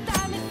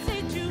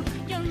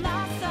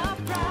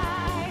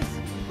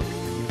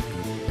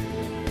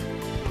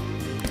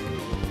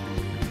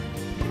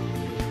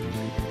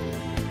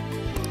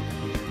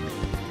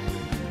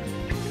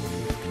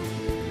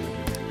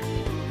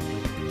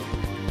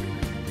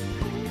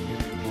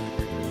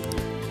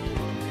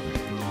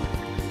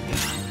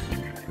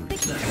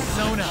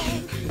 Zona.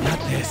 Not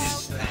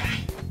this.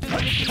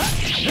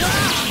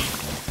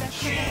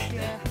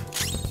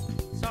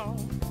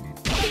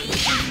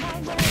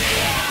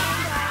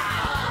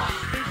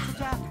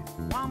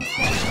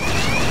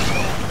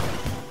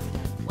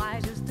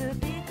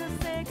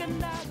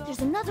 There's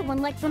another one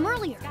like from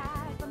earlier.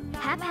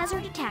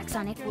 Haphazard attacks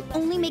on it will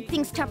only make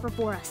things tougher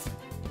for us.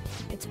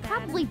 It's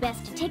probably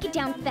best to take it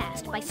down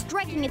fast by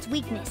striking its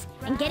weakness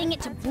and getting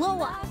it to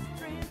blow up.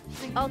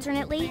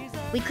 Alternately,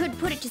 we could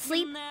put it to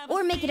sleep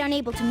or make it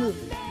unable to move,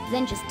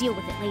 then just deal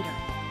with it later.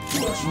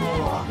 What's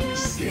wrong?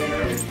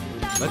 Scared?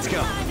 Let's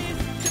go.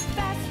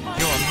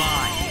 You're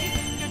mine.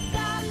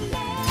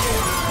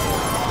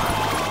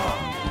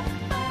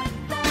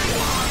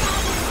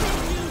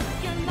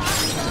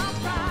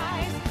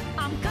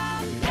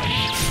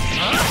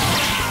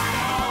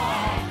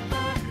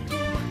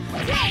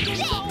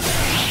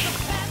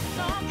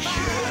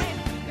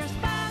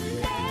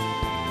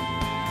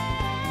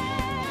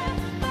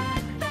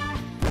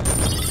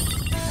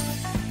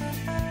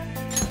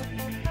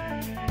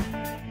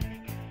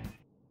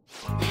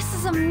 This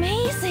is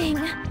amazing!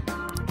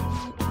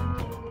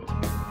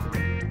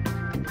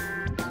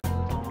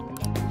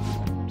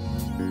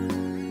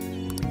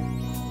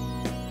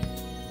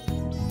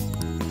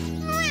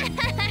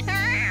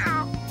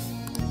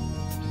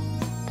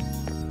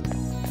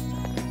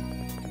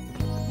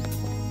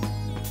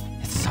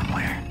 It's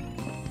somewhere.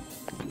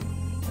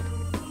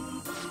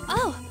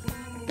 Oh!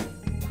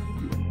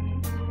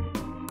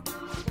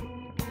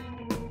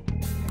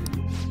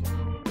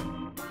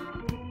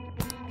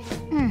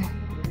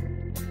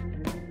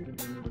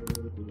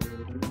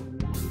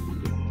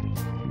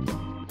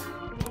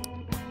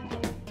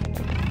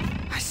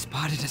 I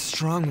spotted a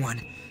strong one.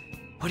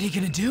 What are you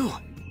gonna do?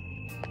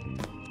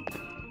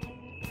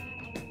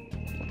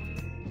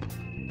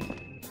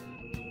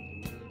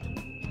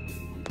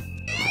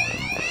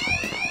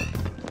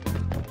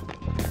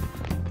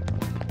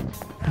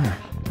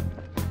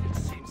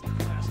 Seems the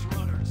fast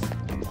runners.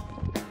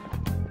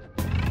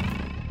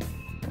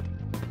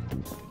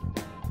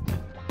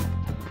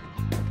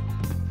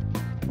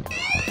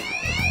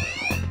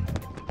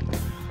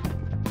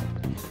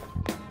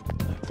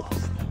 I've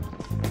lost them.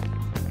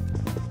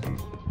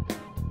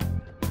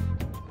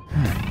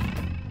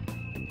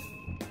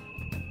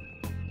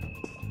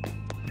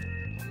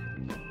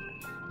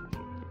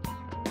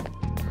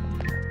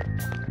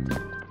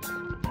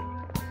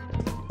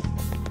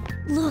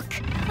 Look,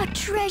 a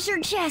treasure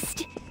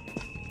chest!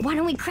 Why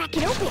don't we crack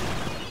it open?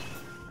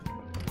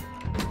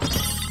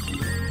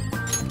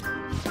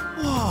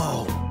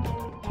 Whoa!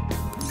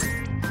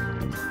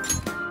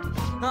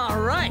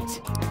 All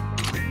right.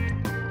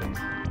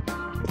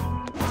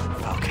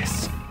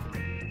 Focus.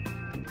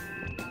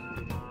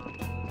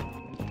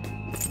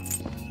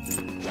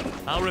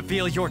 I'll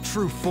reveal your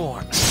true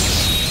form.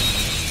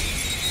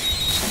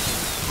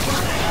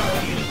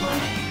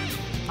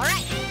 All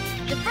right,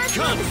 the first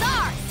Come. one is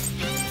ours!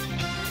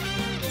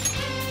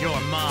 You're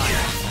mine.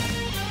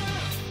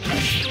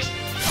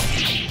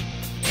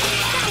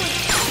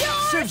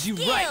 Serves you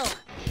right.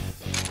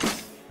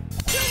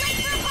 Too late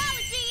for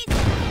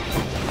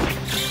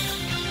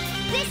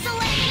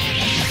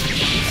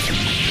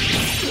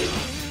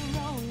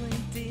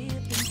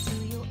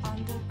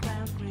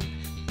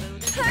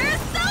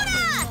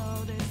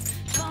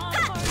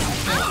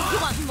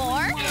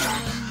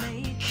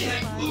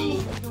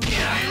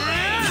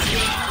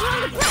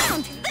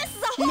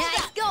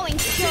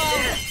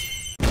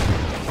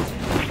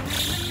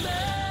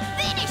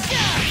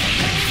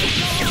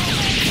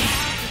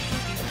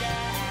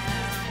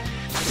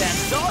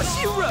That's all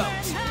she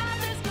wrote!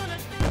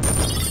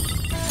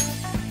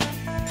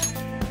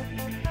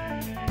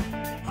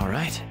 All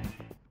right.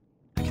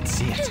 I can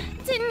see it.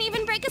 Didn't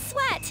even break a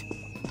sweat.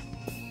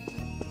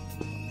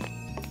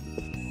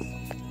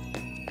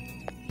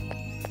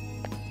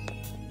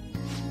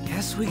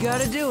 Guess we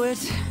gotta do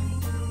it.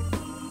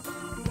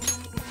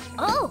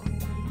 Oh!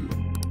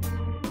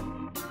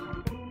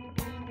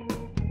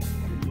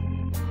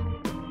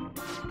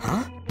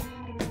 Huh?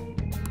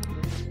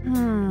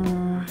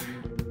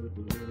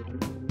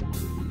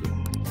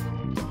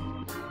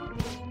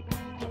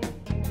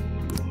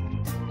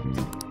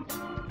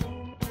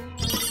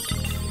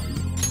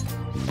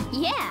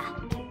 Yeah!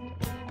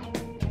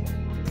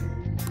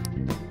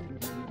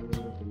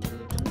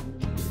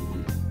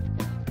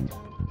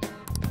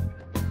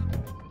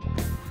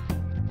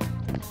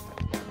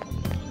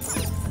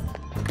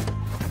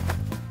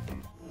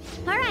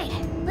 Alright,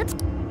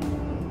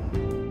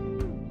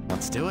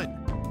 Let's do it.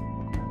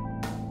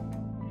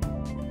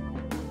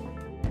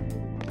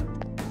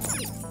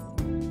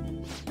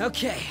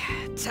 Okay,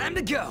 time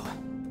to go.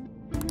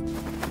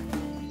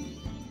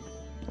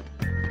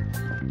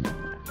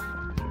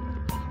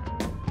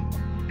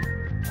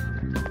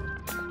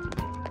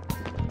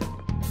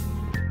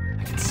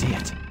 I can see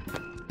it.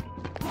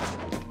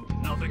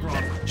 Nothing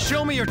wrong.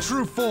 Show me your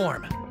true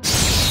form.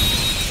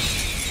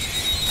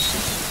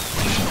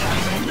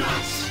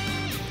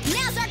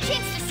 now's our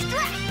chance to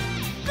strike!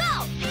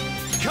 Go!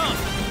 Come!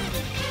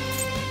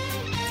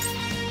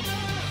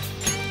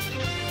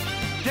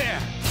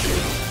 There.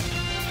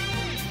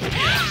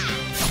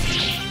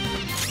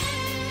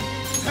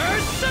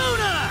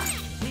 Persona!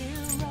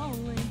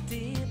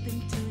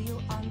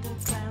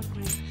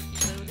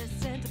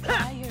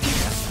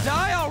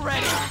 Die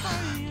already!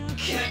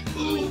 Can't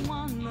move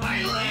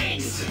my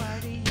legs.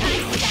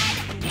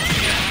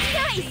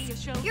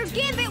 Nice! Your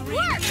gambit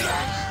worked!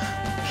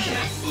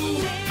 Can't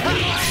move my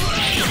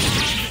legs.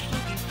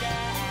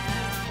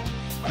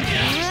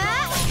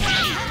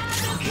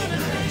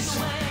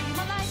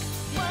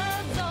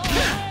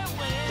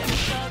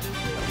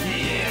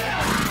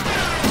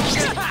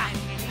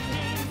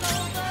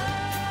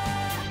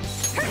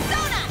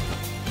 Persona!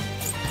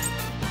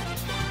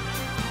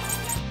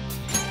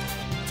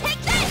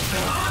 Take this!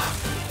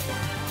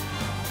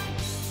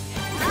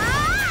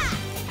 Ah!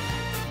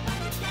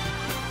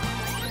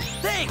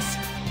 Thanks!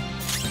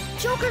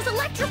 Joker's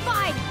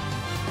electrified!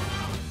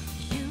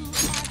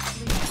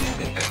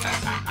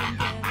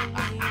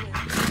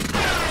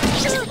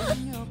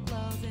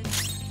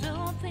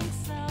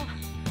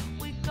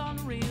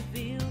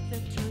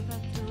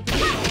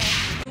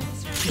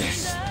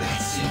 Yes,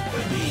 that's it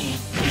for me.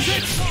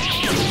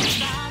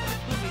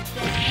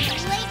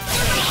 Late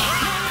for the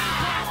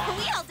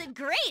We all did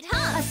great,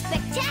 huh? A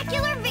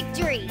spectacular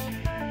victory!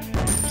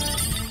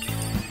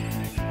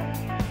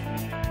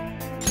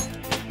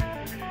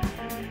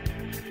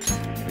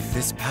 With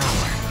this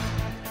power...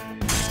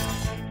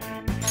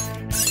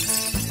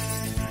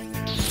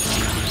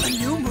 A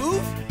new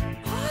move?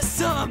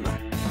 Awesome!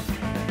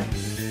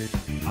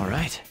 All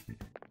right.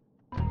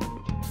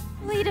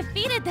 We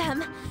defeated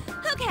them.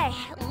 Okay,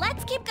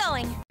 let's keep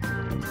going.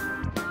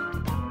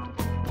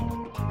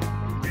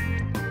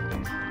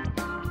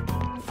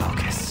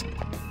 Focus.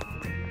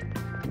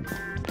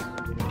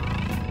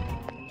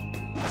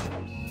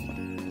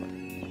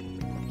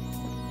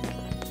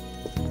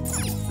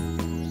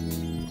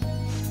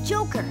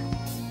 Joker!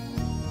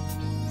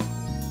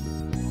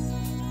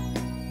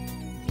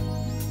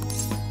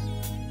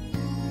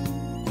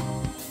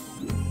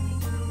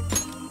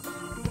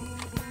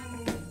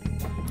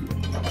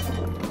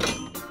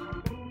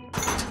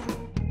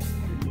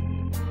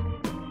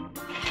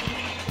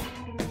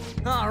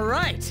 All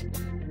right!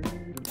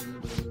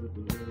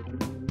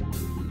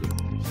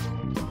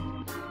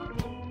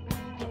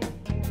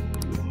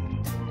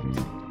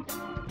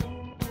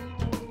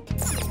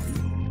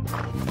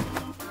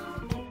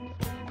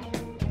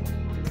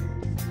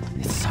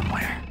 It's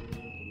somewhere.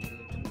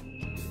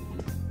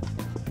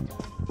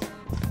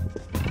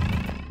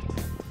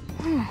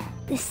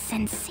 This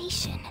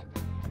sensation.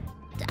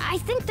 I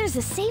think there's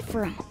a safe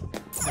room.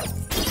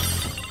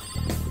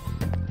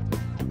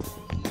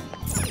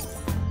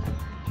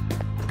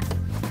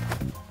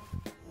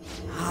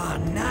 Ah,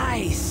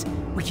 nice!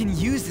 We can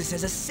use this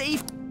as a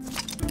safe...